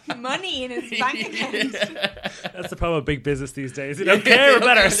that money in his bank account. That's the problem with big business these days. They don't care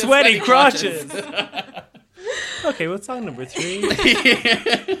about our sweaty crotches. Okay, what's song number 3?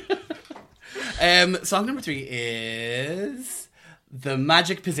 Song number 3 is The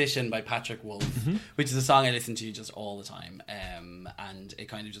Magic Position by Patrick Wolf, which is a song I listen to just all the time, and it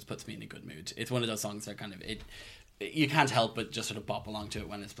kind of just puts me in a good mood. It's one of those songs that kind of you can't help but just sort of bop along to it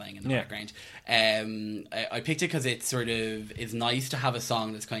when it's playing in the background. I picked it because it's nice to have a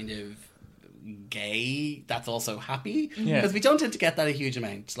song that's kind of gay that's also happy, because we don't tend to get that a huge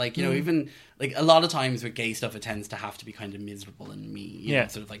amount. Like, you know, even like a lot of times with gay stuff, it tends to have to be kind of miserable and me. You know,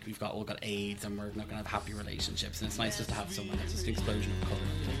 sort of like we've all got AIDS and we're not gonna have happy relationships, and it's nice just to have someone that's just an explosion of colour.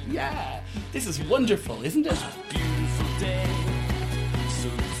 Like, yeah, this is wonderful, isn't it? Beautiful day. So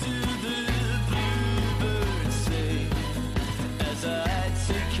to the bluebirds sing as I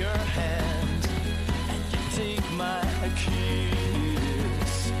take your hand and you take my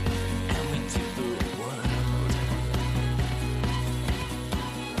kiss and we take the world.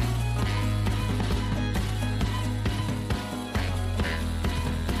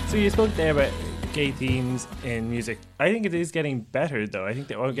 So you spoke there about gay themes in music. I think it is getting better, though. I think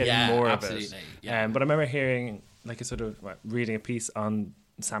they are getting more of it. Yeah. But I remember hearing, like, a sort of reading a piece on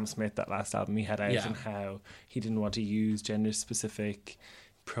Sam Smith, that last album he had out, and how he didn't want to use gender-specific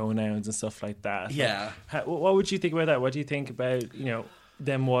pronouns and stuff like that. Yeah. What would you think about that? What do you think about, you know,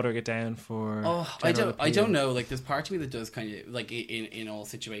 them watering it down for? I don't know. Like, there's part of me that does kind of like in all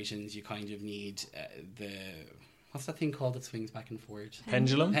situations you kind of need the. What's that thing called that swings back and forth?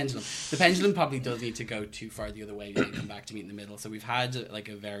 Pendulum? Pendulum. The pendulum probably does need to go too far the other way and come back to meet in the middle. So we've had like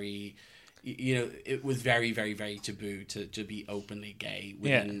a very, you know, it was very, very, very taboo to be openly gay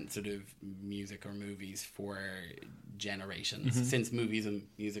within sort of music or movies for generations, since movies and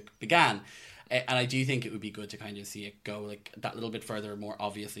music began. And I do think it would be good to kind of see it go like that little bit further, more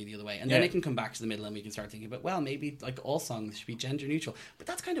obviously the other way. And then it can come back to the middle and we can start thinking about, well, maybe like all songs should be gender neutral. But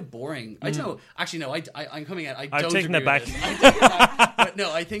that's kind of boring. I don't know. Actually, no, I'm coming out. I've taken that back. I'm taking it back. But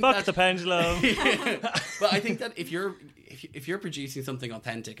no, I think Fuck the pendulum. But I think that if you're producing something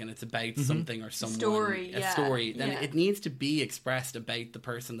authentic and it's about something or someone, a story, then it needs to be expressed about the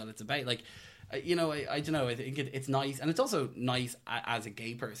person that it's about. Like, you know, I don't know. I think it's nice, and it's also nice as a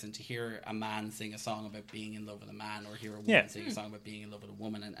gay person to hear a man sing a song about being in love with a man, or hear a woman sing a song about being in love with a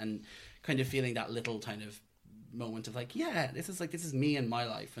woman, and kind of feeling that little kind of moment of like, yeah, this is me and my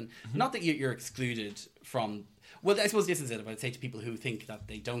life, and not that you're excluded from. Well, I suppose this is it. If I say to people who think that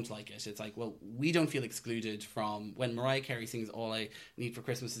they don't like it, it's like, well, we don't feel excluded from when Mariah Carey sings "All I Need for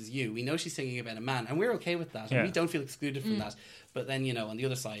Christmas Is You." We know she's singing about a man, and we're okay with that, and we don't feel excluded from that. But then, you know, on the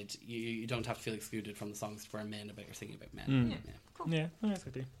other side, you don't have to feel excluded from the songs where men about you're singing about men. Yeah,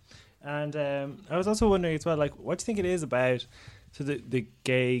 exactly. And I was also wondering as well, like, what do you think it is about the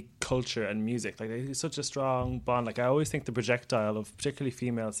gay culture and music? Like, it's such a strong bond. Like, I always think the projectile of particularly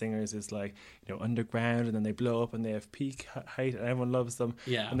female singers is like, you know, underground, and then they blow up and they have peak height and everyone loves them.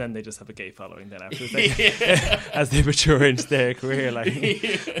 Yeah. And then they just have a gay following then after as they mature into their career. Like,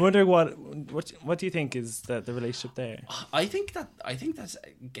 I'm wondering what do you think is the relationship there? I think that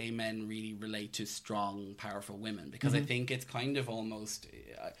gay men really relate to strong, powerful women, because I think it's kind of almost.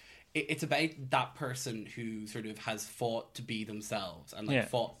 It's about that person who sort of has fought to be themselves and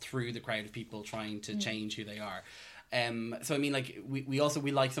fought through the crowd of people trying to change who they are. So I mean, like we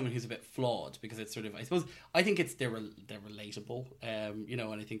like someone who's a bit flawed, because it's sort of, I suppose, I think they're relatable. You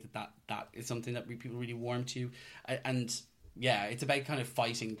know, and I think that is something that people really warm to, and yeah, it's about kind of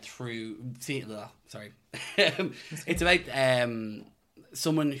fighting through. It's about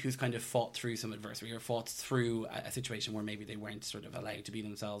someone who's kind of fought through some adversity or fought through a situation where maybe they weren't sort of allowed to be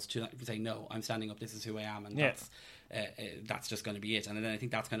themselves, to say, no, I'm standing up, this is who I am, and that's just going to be it. And then I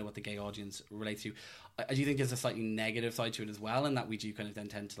think that's kind of what the gay audience relates to. I do think there's a slightly negative side to it as well, and that we do kind of then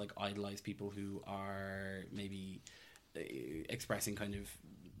tend to like idolize people who are maybe expressing kind of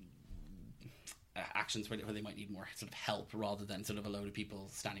actions where they might need more sort of help, rather than sort of a load of people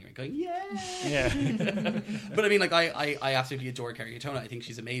standing around going yeah. But I mean, like I absolutely adore Carrie Katona. I think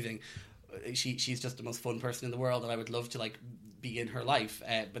she's amazing. She's just the most fun person in the world, and I would love to like be in her life,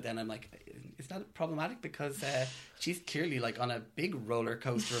 but then I'm like, is that problematic? Because she's clearly like on a big roller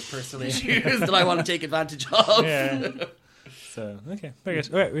coaster of personal issues that I want to take advantage of. So okay, very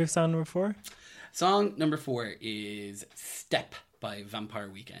good. All right, we have song number 4. Song number 4 is Step by Vampire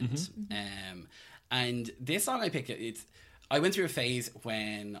Weekend. And this song I picked, I went through a phase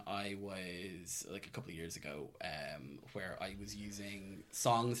when I was like a couple of years ago, where I was using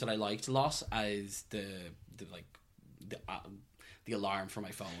songs that I liked a lot as the the alarm for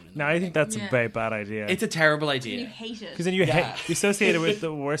my phone. No, I think that's Yeah. a very bad idea. It's a terrible You idea. hate it. Because then you Yeah. you associate it with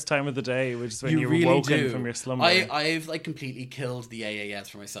the worst time of the day, which is when You you're really woken do. from your slumber. I've like completely killed the AAS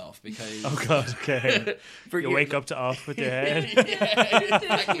for myself because Oh God, okay. for You years- wake up to off with your head.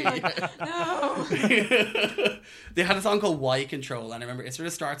 No. They had a song called Y Control, and I remember it sort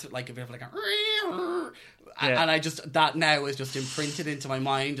of starts with like a bit of like a Yeah. and I just that now is just imprinted into my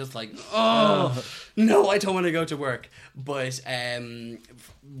mind, just like no, I don't want to go to work. But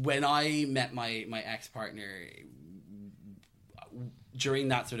when I met my ex-partner, during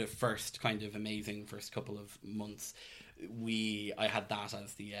that sort of first kind of amazing first couple of months, I had that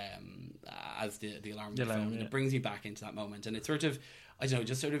as the alarm on the alarm, phone, and yeah. it brings me back into that moment, and it sort of, I don't know,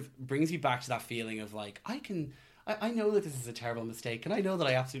 just sort of brings me back to that feeling of like I know that this is a terrible mistake, and I know that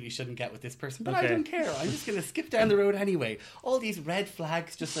I absolutely shouldn't get with this person, but I Okay. don't care. I'm just going to skip down the road anyway. All these red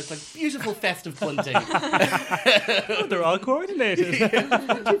flags just look like beautiful festive bunting. Oh, they're all coordinated.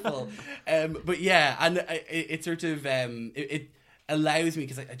 Beautiful. But yeah, and it sort of it allows me,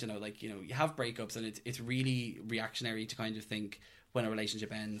 because I don't know, like, you know, you have breakups, and it's really reactionary to kind of think when a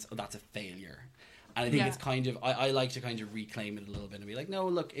relationship ends, oh, that's a failure. And I think Yeah. it's kind of, I like to kind of reclaim it a little bit and be like, no,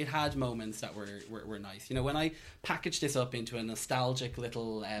 look, it had moments that were nice. You know, when I package this up into a nostalgic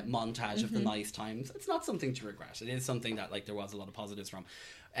little montage of the nice times, it's not something to regret. It is something that, like, there was a lot of positives from.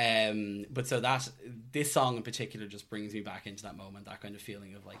 But so this song in particular just brings me back into that moment, that kind of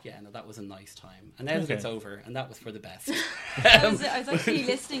feeling of like, yeah, no, that was a nice time. And now that it's over, and that was for the best. I was actually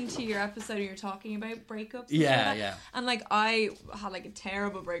listening to your episode and you're talking about breakups. And Yeah, stuff like that. yeah. And like I had like a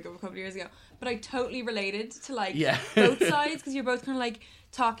terrible breakup a couple of years ago, but I totally related to like Yeah. both sides, because you're both kind of like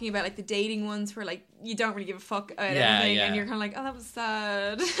talking about like the dating ones where like you don't really give a fuck about Yeah, anything, yeah. and you're kind of like, oh, that was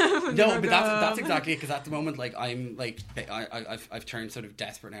sad. No, but that's exactly it, because at the moment, like, I'm like, I've turned sort of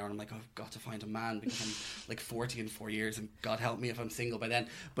desperate now, and I'm like, I've got to find a man because I'm like 40 in 4 years, and God help me if I'm single by then.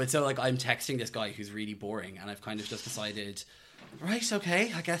 But so like I'm texting this guy who's really boring, and I've kind of just decided, right,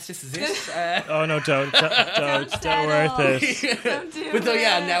 okay, I guess this is it. Oh no, don't worth it. Don't do But so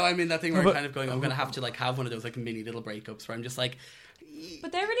yeah, it. now I'm in that thing where I'm But- kind of going, I'm gonna have to like have one of those like mini little breakups where I'm just like,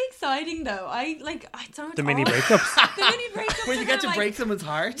 But they're really exciting though. I don't. The mini oh. breakups. The mini breakups. where are you get to kinda like, break someone's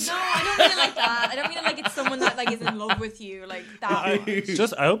heart. No, I don't mean it like that. I don't mean it like it's someone that like is in love with you, like that.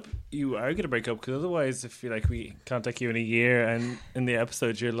 Just I hope you are going to break up, because otherwise, if you like we contact you in a year and in the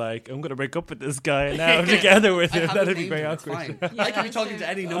episode you're like, I'm going to break up with this guy and now I'm together with I him, haven't that'd be named very him, it's awkward. fine. Yeah, I could be that's talking true. to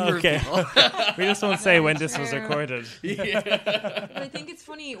any number Okay. of people. We just won't say when That's this was true. recorded. But I think it's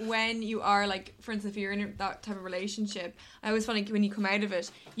funny when you are like, for instance, if you're in that type of relationship, I always find like when you come out of it,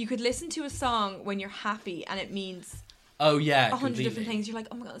 you could listen to a song when you're happy and it means Oh yeah, 100 completely. different things. You're like,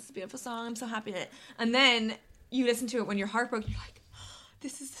 oh my god, this is a beautiful song. I'm so happy in it. And then you listen to it when you're heartbroken. You're like,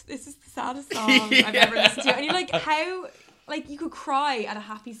 this is the saddest song I've ever listened to. And you're like, how? Like you could cry at a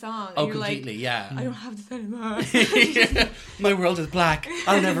happy song. And Oh, you're completely, like, yeah. I don't have this anymore. My world is black.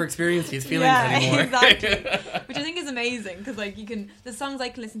 I'll never experience these feelings yeah, anymore. exactly. Which I think is amazing, because like you can, the songs I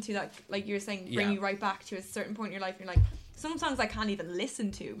can listen to that, like you're saying, bring Yeah. you right back to a certain point in your life. And you're like, some songs I can't even listen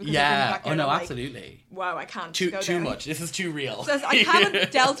to because they bring me Yeah. back Oh down. no, I'm like, absolutely. wow, I can't Too go too down. much. This is too real. So I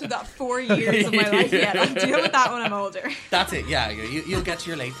haven't dealt with that 4 years of my life yet. I'll deal with that when I'm older. That's it. Yeah, you'll get to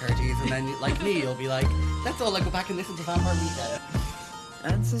your late 30s, and then like me, you'll be like, let's all like go back and listen to Vampire Weekend.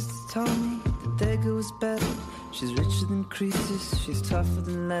 Ancestors told me the Dagger was better. She's richer than Croesus, she's tougher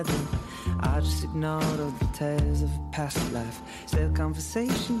than leather. I just ignored all the tales of a past life. Stale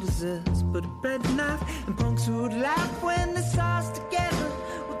conversation deserves but a bread knife. And punks who would laugh when they saw us together.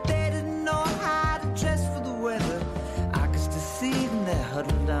 Well, they didn't know how to dress for the weather. I could still see them there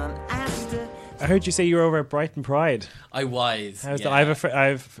huddled on Astor. I heard you say you were over at Brighton Pride. I was. How's yeah. that? I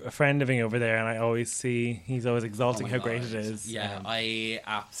have a friend living over there, and I always see he's always exalting Oh my how great it God. is. Yeah, I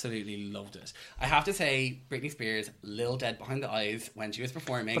absolutely loved it. I have to say, Britney Spears, little dead behind the eyes when she was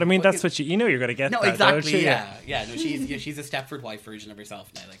performing. But I mean, that's what you know. You're going to get. No, that, don't exactly. you? Yeah. No, she's a Stepford wife version of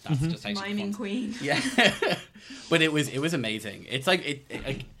herself now. Like that's just how she Miming performs. queen. Yeah, but it was amazing. It's like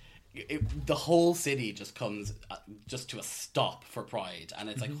the whole city just comes just to a stop for Pride, and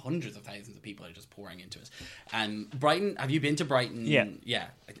it's like hundreds of thousands of people are just pouring into it. And Brighton, have you been to Brighton? Yeah.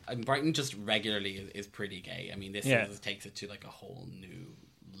 Brighton just regularly is pretty gay. I mean, this takes it to like a whole new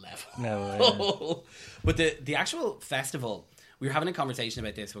level. No, But the actual festival, we were having a conversation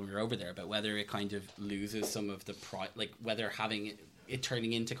about this when we were over there, about whether it kind of loses some of the pride, like whether having it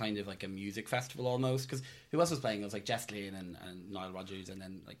turning into kind of like a music festival almost. Because who else was playing? It was like Jess Glynn and Nile Rodgers, and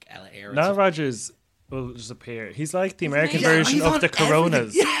then like Ella Eyre. Nile Rodgers will just appear. He's like the American Yeah, version he's of on the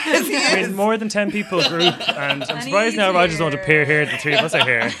Coronas. Yes, he I is. mean, more than 10 people group, and I'm And surprised he's now Rogers won't here. appear here. The three of us are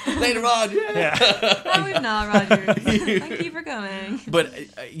here. Later on, yeah. No, we've not, Rogers. Thank you for coming. But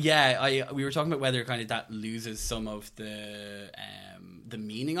we were talking about whether kind of that loses some of the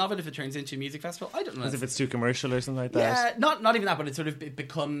meaning of it if it turns into a music festival. I don't know. As if it's too commercial or something like that. Yeah, not even that, but it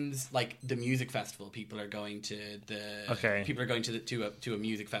becomes like the music festival. People are going to people are going to a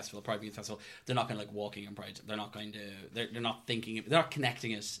music festival, a private music festival. They're not going to like walking in Pride. They're not going to. They're not thinking. They're not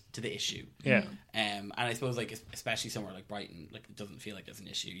connecting it to the issue. Yeah. And I suppose like especially somewhere like Brighton, like it doesn't feel like there's an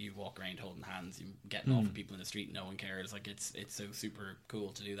issue. You walk around holding hands, you getting off with people in the street, no one cares. Like it's so super cool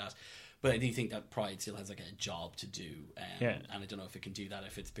to do that. But I do think that Pride still has like a job to do, and I don't know if it can do that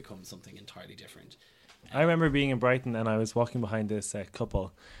if it's become something entirely different. I remember being in Brighton and I was walking behind this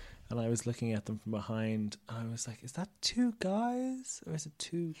couple, and I was looking at them from behind, and I was like, "Is that two guys or is it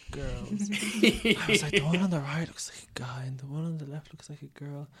two girls?" I was like, "The one on the right looks like a guy, and the one on the left looks like a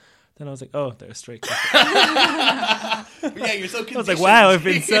girl." Then I was like, "Oh, they're a straight couple." Yeah, you're so conditioned. I was like, "Wow, I've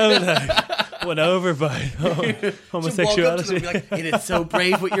been so like won over by homosexuality." Be like, it is so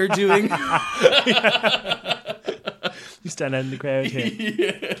brave what you're doing. You stand out in the crowd here.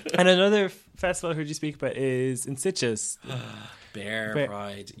 Yeah. And another festival I heard you speak about is in Sitges. Bear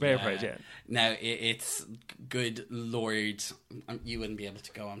Pride. Bear Pride, yeah. Now, it's good Lord, you wouldn't be able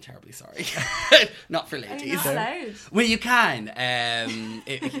to go. I'm terribly sorry. Not for Are you ladies. not allowed? Well, you can.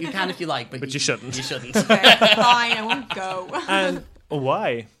 You can if you like, but you shouldn't. You shouldn't. Okay, fine, I won't go. And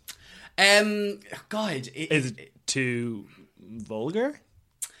why? God, Is it too vulgar?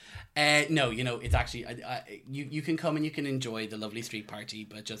 No, it's actually you can come and you can enjoy the lovely street party,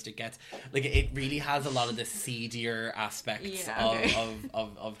 but just it gets like it really has a lot of the seedier aspects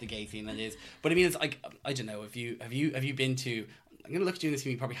of the gay scene that is. But I mean, it's like I don't know if you have you been to. I'm gonna look at you in this.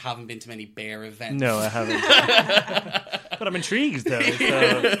 You probably haven't been to many bear events. No, I haven't. But I'm intrigued though.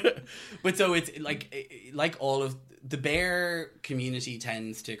 So. But so it's like all of the bear community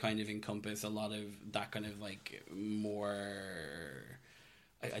tends to kind of encompass a lot of that kind of like more.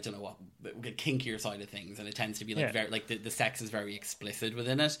 I don't know what the kinkier side of things, and it tends to be like very like the sex is very explicit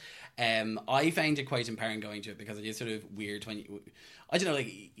within it. I find it quite empowering going to it because it is sort of weird when you, I don't know,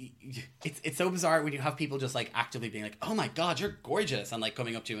 like it's so bizarre when you have people just like actively being like, "Oh my God, you're gorgeous," and like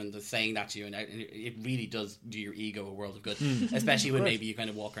coming up to you and just saying that to you, and it really does do your ego a world of good, especially when maybe you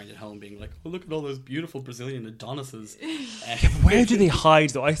kind of walk around at home being like, "Oh, look at all those beautiful Brazilian Adonises." Where do they hide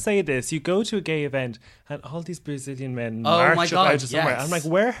though? I say this: you go to a gay event and all these Brazilian men march my up God, out of somewhere. yes. I'm like,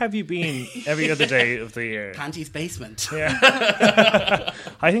 where have you been every other day of the year? Panty's basement. Yeah.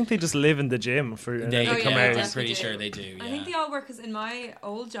 I think they just live in the gym for and then they come out. I'm pretty sure they do. Yeah. I think they all work, because in my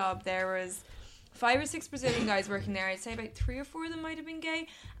old job there was 5 or 6 Brazilian guys working there. I'd say about 3 or 4 of them might have been gay,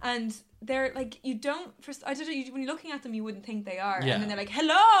 and they're like, you don't first, I don't know, when you're looking at them you wouldn't think they are, and then they're like,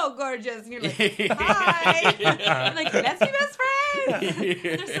 "Hello, gorgeous," and you're like, "Hi." I'm like, "Let's be best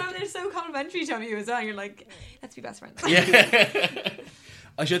friends." They're so complimentary to you as well. You're like, "Let's be best friends." Yeah.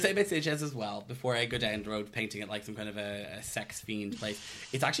 I should say about Sitges as well, before I go down the road painting it like some kind of a sex fiend place.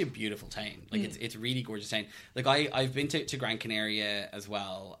 It's actually a beautiful town. Like it's a really gorgeous town. Like I've been to Gran Canaria as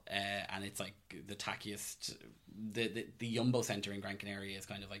well, and it's like the tackiest. The Jumbo Centre in Gran Canaria is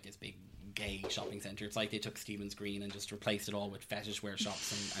kind of like this big gay shopping centre. It's like they took Stephen's Green and just replaced it all with fetish wear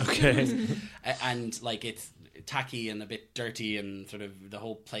shops and like it's tacky and a bit dirty, and sort of the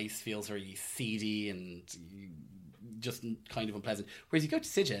whole place feels very seedy and just kind of unpleasant. Whereas you go to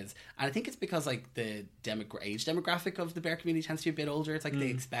Sitges, and I think it's because like the age demographic of the bear community tends to be a bit older. It's like they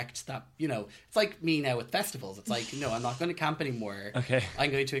expect that, it's like me now with festivals. It's like, no, I'm not going to camp anymore. Okay. I'm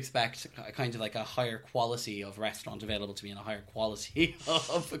going to expect a kind of like a higher quality of restaurant available to me and a higher quality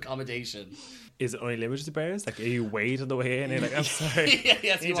of accommodation. Is it only limited to bears? Like, are you weighed on the way in? You're like, I'm sorry.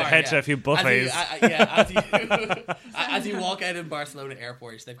 Yes, I need you to are, head to a few buffets. As you walk out in Barcelona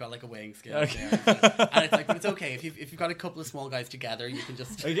airport, they've got like a weighing scale there. And it's like, but it's okay. If you've got a couple of small guys together, you can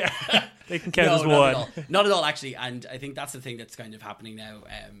just... They can count as one. Not at all, actually. And I think that's the thing that's kind of happening now.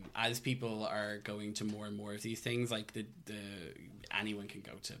 As people are going to more and more of these things, like anyone can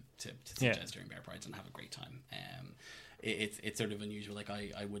go to Sitges during Bear Prides and have a great time. It's sort of unusual. Like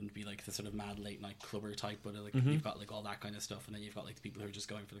I wouldn't be like the sort of mad late night clubber type, but like you've got like all that kind of stuff, and then you've got like the people who are just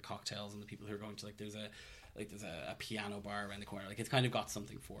going for the cocktails, and the people who are going to there's a piano bar around the corner. Like it's kind of got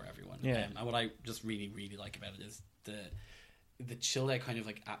something for everyone. And what I just really really like about it is the chilled out kind of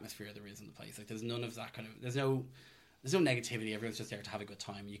like atmosphere there is in the place. Like there's none of that kind of there's no negativity. Everyone's just there to have a good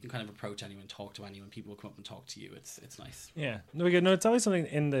time. You can kind of approach anyone, talk to anyone. People will come up and talk to you. It's nice. Yeah. No, it's always something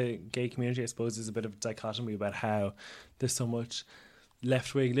in the gay community, I suppose, there's a bit of a dichotomy about how there's so much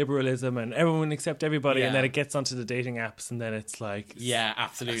left-wing liberalism and everyone except everybody, and Yeah. then it gets onto the dating apps, and then it's like Yeah,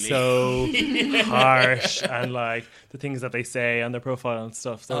 absolutely. so harsh, and like the things that they say on their profile and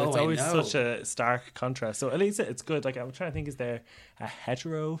stuff. So Oh, it's I always know. such a stark contrast. So at least it's good. Like I'm trying to think, is there a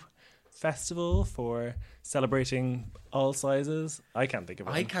hetero festival for celebrating all sizes? I can't think of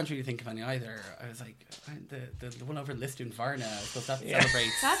one. I can't really think of any either. I was like, the one over in Liston Varna, I suppose that Yeah.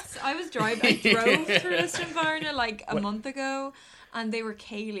 celebrates. I drove through Liston Varna like a month ago, and they were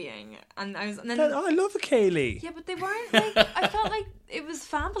Kayleeing, and then I love a Kaylee. yeah, but they weren't like, I felt like it was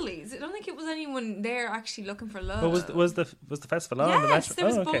families. I don't think it was anyone there actually looking for love. But was the festival on? Yes, the there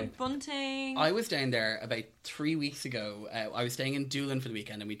was okay. bunting. I was down there about 3 weeks ago. I was staying in Doolin for the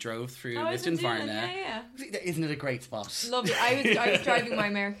weekend, and we drove through I was in Liston Doolin, Varna. yeah. Isn't it a great spot? Lovely. I was driving my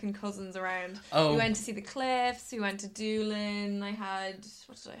American cousins around. Oh. We went to see the cliffs. We went to Doolin. I had,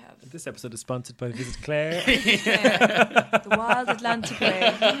 what did I have? This episode is sponsored by Visit Claire. The wild Atlantic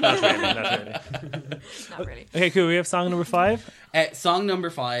way. Not really. Not really. Okay, cool. We have song number 5. Song number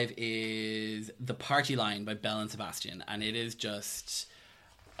 5 is "The Party Line" by Belle and Sebastian, and it is just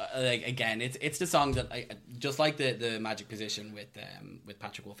like, again, it's the song that I just like the magic position with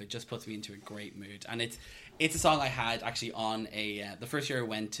Patrick Wolf. It just puts me into a great mood, and it's a song I had actually on the first year I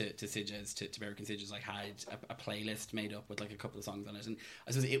went to Sidge's to American Sidge's. I had a playlist made up with like a couple of songs on it, and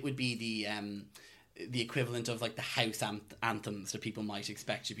I suppose it would be the equivalent of like the house anthems that people might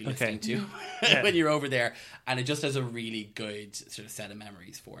expect you to be listening to when you're over there, and it just has a really good sort of set of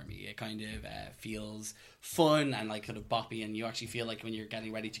memories for me. It kind of feels fun and like kind of boppy, and you actually feel like when you're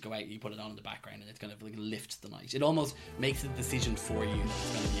getting ready to go out, you put it on in the background, and it's kind of like lifts the night. It almost makes a decision for you that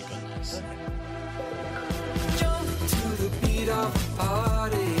it's going to be a good night. Jump to the beat of the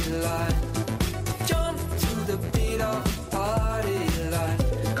party line. Jump to the beat of the party line.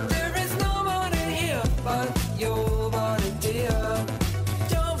 There is no one in here but your body, dear.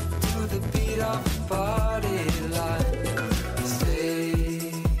 Jump to the beat of the party line.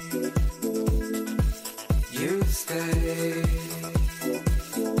 Stay, you stay.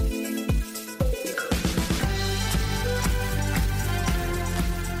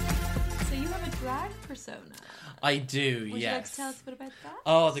 So you have a drag persona. I do, Would yes. you like to tell us a bit about that?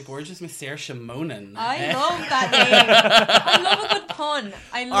 Oh, the gorgeous Miss Saoirse Monan. I love that name. I love a good pun.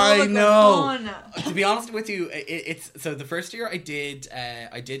 I love a good pun. To be honest with you, it's so the first year I did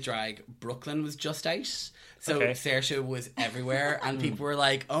drag. Brooklyn was just out, so Okay. Saoirse was everywhere, and people were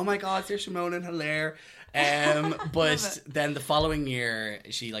like, "Oh my god, Saoirse Monan, hilarious!" But then the following year,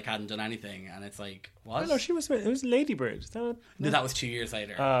 she like hadn't done anything, and it's like, what? Oh, no, it was Ladybird. Is that what? No, that was 2 years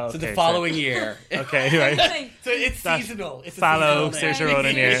later. Oh, So the okay, following year. Okay, right. So it's That seasonal. It's a fallow seasonal Saoirse name.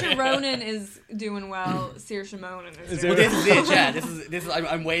 Ronan here. Saoirse Ronan is doing well. Saoirse Monan is doing Well, well. this is it, yeah. This is.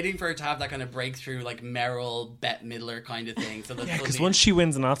 I'm waiting for her to have that kind of breakthrough, like Meryl, Bette Midler kind of thing. So that Yeah, because suddenly- once she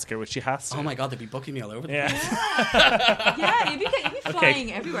wins an Oscar, which she has to. oh my god, they'd be booking me all over the Yeah. Yeah, you'd be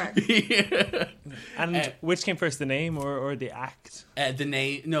flying everywhere. place. And which came first, the name or the act? The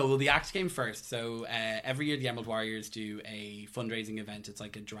name, no, well, the act came first. So every year the Emerald Warriors do a fundraising event. It's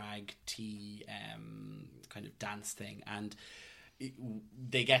like a drag tea kind of dance thing, and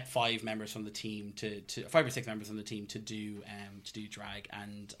they get 5 members from the team to 5 or 6 members from the team to do drag.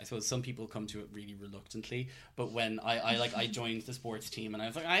 And I suppose some people come to it really reluctantly, but when I joined the sports team, and I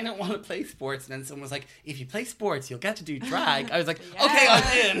was like, I don't want to play sports, and then someone was like, if you play sports you'll get to do drag. I was like, okay,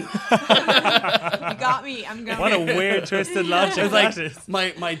 I'm in. You got me. I'm going. What a weird twisted logic. It was that like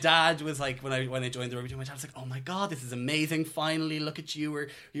is. my dad was like when I joined the rugby team, my dad was like, oh my god, this is amazing, finally, look at you,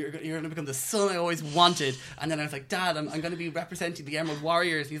 you're going to become the son I always wanted. And then I was like, Dad, I'm going to be representing the Emerald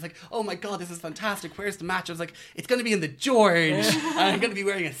Warriors. And he's like, oh my god, this is fantastic, where's the match? I was like, it's going to be in the George, and I'm going to be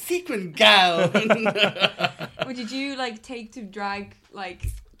wearing a sequin gown. Or did you like take to drag like,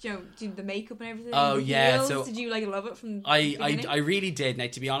 you know, do the makeup and everything? Oh, the yeah, heels? so did you like love it from the I beginning? really did. Now,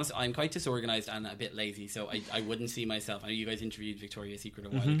 to be honest, I'm quite disorganized and a bit lazy, so I wouldn't see myself. I know you guys interviewed Victoria's Secret a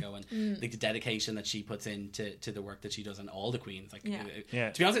while ago, and like the dedication that she puts into the work that she does, and all the queens. Like,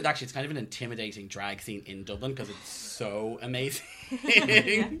 Yeah. to be honest, actually, it's kind of an intimidating drag scene in Dublin because it's so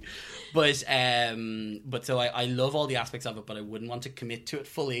amazing. But so I love all the aspects of it, but I wouldn't want to commit to it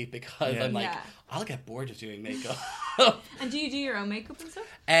fully because Yeah. I'm like, Yeah. I'll get bored of doing makeup. And do you do your own makeup and stuff?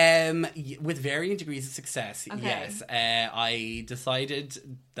 With varying degrees of success, Okay. yes. I decided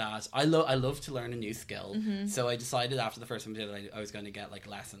that I love to learn a new skill, so I decided after the first one I did, I was going to get like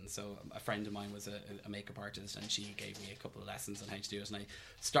lessons. So a friend of mine was a makeup artist, and she gave me a couple of lessons on how to do it, and I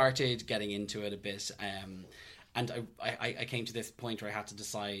started getting into it a bit. And I came to this point where I had to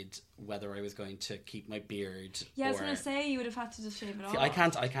decide whether I was going to keep my beard. Yeah, I was going to say, you would have had to just shave it off. I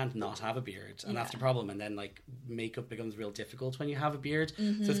can't not have a beard, and that's the problem. And then like makeup becomes real difficult when you have a beard.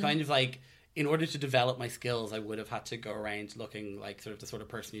 So it's kind of like, in order to develop my skills, I would have had to go around looking like sort of the sort of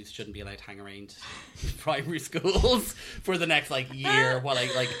person who shouldn't be allowed to hang around primary schools for the next like year while I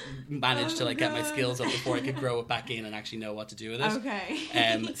like managed to like get my skills up before I could grow it back in and actually know what to do with it.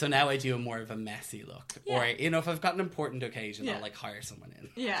 Okay. So now I do a more of a messy look, or you know, if I've got an important occasion, I'll like hire someone in.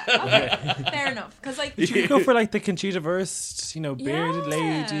 Yeah. Okay. Fair enough. Because like, Did you go for like the Conchita Wurst, you know, bearded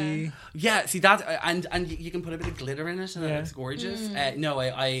lady? Yeah, see that, and you can put a bit of glitter in it, and it looks gorgeous. No,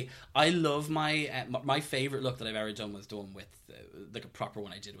 I love my favorite look that I've ever done was done with like a proper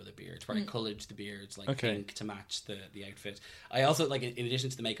one I did with a beard, where I coloured the beards like pink to match the outfit. I also, like, in addition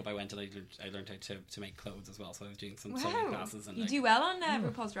to the makeup, I went and I learned how to make clothes as well. So I was doing some sewing classes. And you like, do well on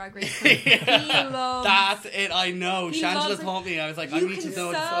RuPaul's Drag Race. That's it. I know. Shangela taught me. I was like, I need to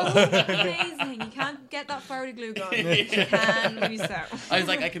know it. Amazing. You can't get that far with a glue gun. You can when you sew. I was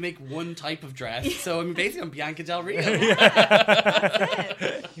like, I can make one type of dress. So I'm basically on Bianca Del Rio. That's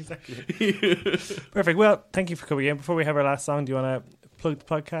it. Exactly. Perfect. Well, thank you for coming in. Before we have our last song, do you want to plug the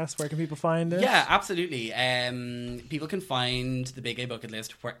podcast? Where can people find it? Yeah, absolutely. People can find the Big Gay Bucket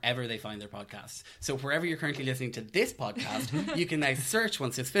List wherever they find their podcasts. So wherever you're currently listening to this podcast, you can now search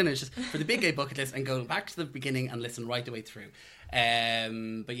once it's finished for the Big Gay Bucket List and go back to the beginning and listen right the way through.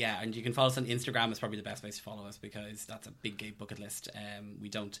 But yeah, and you can follow us on Instagram. Is probably the best place to follow us, because that's a Big Gay Bucket List. We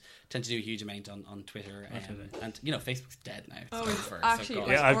don't tend to do a huge amount on Twitter, and you know, Facebook's dead now. It's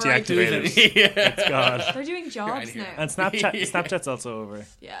actually, yeah, I've deactivated it. It's gone. They're doing jobs now. And Snapchat's also over.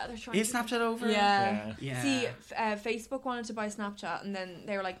 Yeah, they're trying. Is Snapchat over? Yeah. Yeah. See, Facebook wanted to buy Snapchat, and then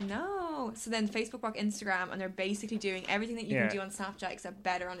they were like, no. So then Facebook bought Instagram, and they're basically doing everything that you can do on Snapchat except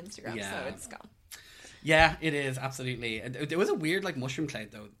better on Instagram. Yeah. So it's gone. Yeah, it is, absolutely. There was a weird like mushroom cloud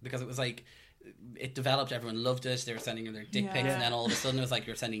though, because it was like, it developed, everyone loved it, they were sending them their dick pics, and then all of a sudden it was like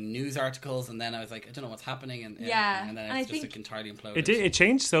you're sending news articles, and then I was like, I don't know what's happening, and then it's just like entirely imploded. It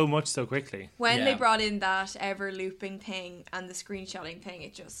changed so much so quickly. When they brought in that ever looping thing and the screenshotting thing,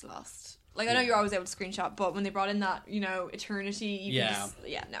 it just lost. Like, I know you're always able to screenshot, but when they brought in that, you know, eternity, you can just,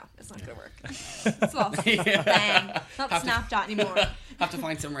 no, it's not going to work. It's lost. Bang. Not Snapchat anymore. Have to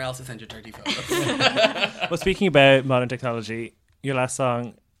find somewhere else to send your dirty photos. Well, speaking about modern technology, your last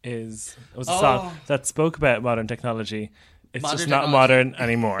song was a song that spoke about modern technology. It's modern just not modern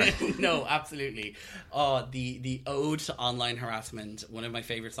anymore. No, absolutely. Oh, the ode to online harassment, one of my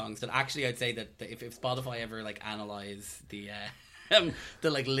favorite songs. That actually, I'd say that if Spotify ever like analyze the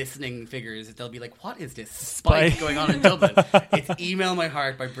like listening figures, they'll be like, what is this spike going on in Dublin? It's Email My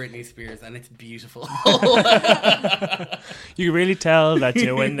Heart by Britney Spears, and it's beautiful. You can really tell that, you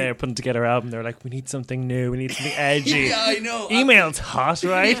know, when they're putting together an album, they're like, we need something new, we need something edgy. Yeah, I know. Email's hot,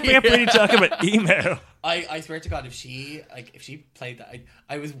 right? We're really talking about email. I swear to God, if she played that,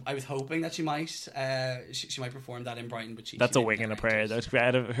 I was hoping that she might perform that in Brighton, but that's a wing and a prayer. That's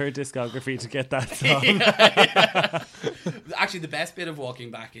out of her discography to get that song. Yeah. Actually, the best bit of walking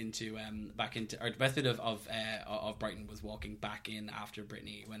back into or the best bit of Brighton was walking back in after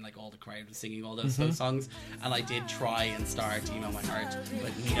Britney, when like all the crowd was singing all those songs, and I did try and start Email My Heart,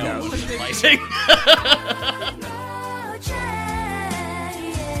 but no one was lighting.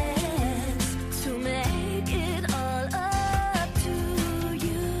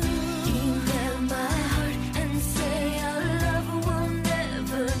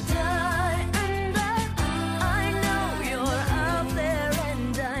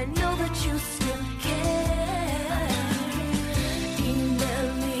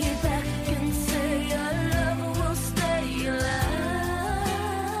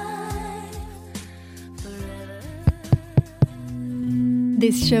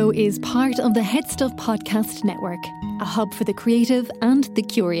 This show is part of the Head Stuff Podcast Network, a hub for the creative and the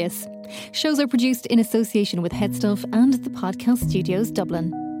curious. Shows are produced in association with Head Stuff and the Podcast Studios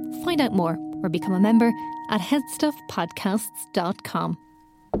Dublin. Find out more or become a member at headstuffpodcasts.com.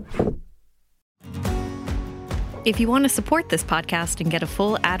 If you want to support this podcast and get a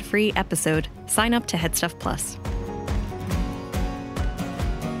full ad-free episode, sign up to Headstuff Plus.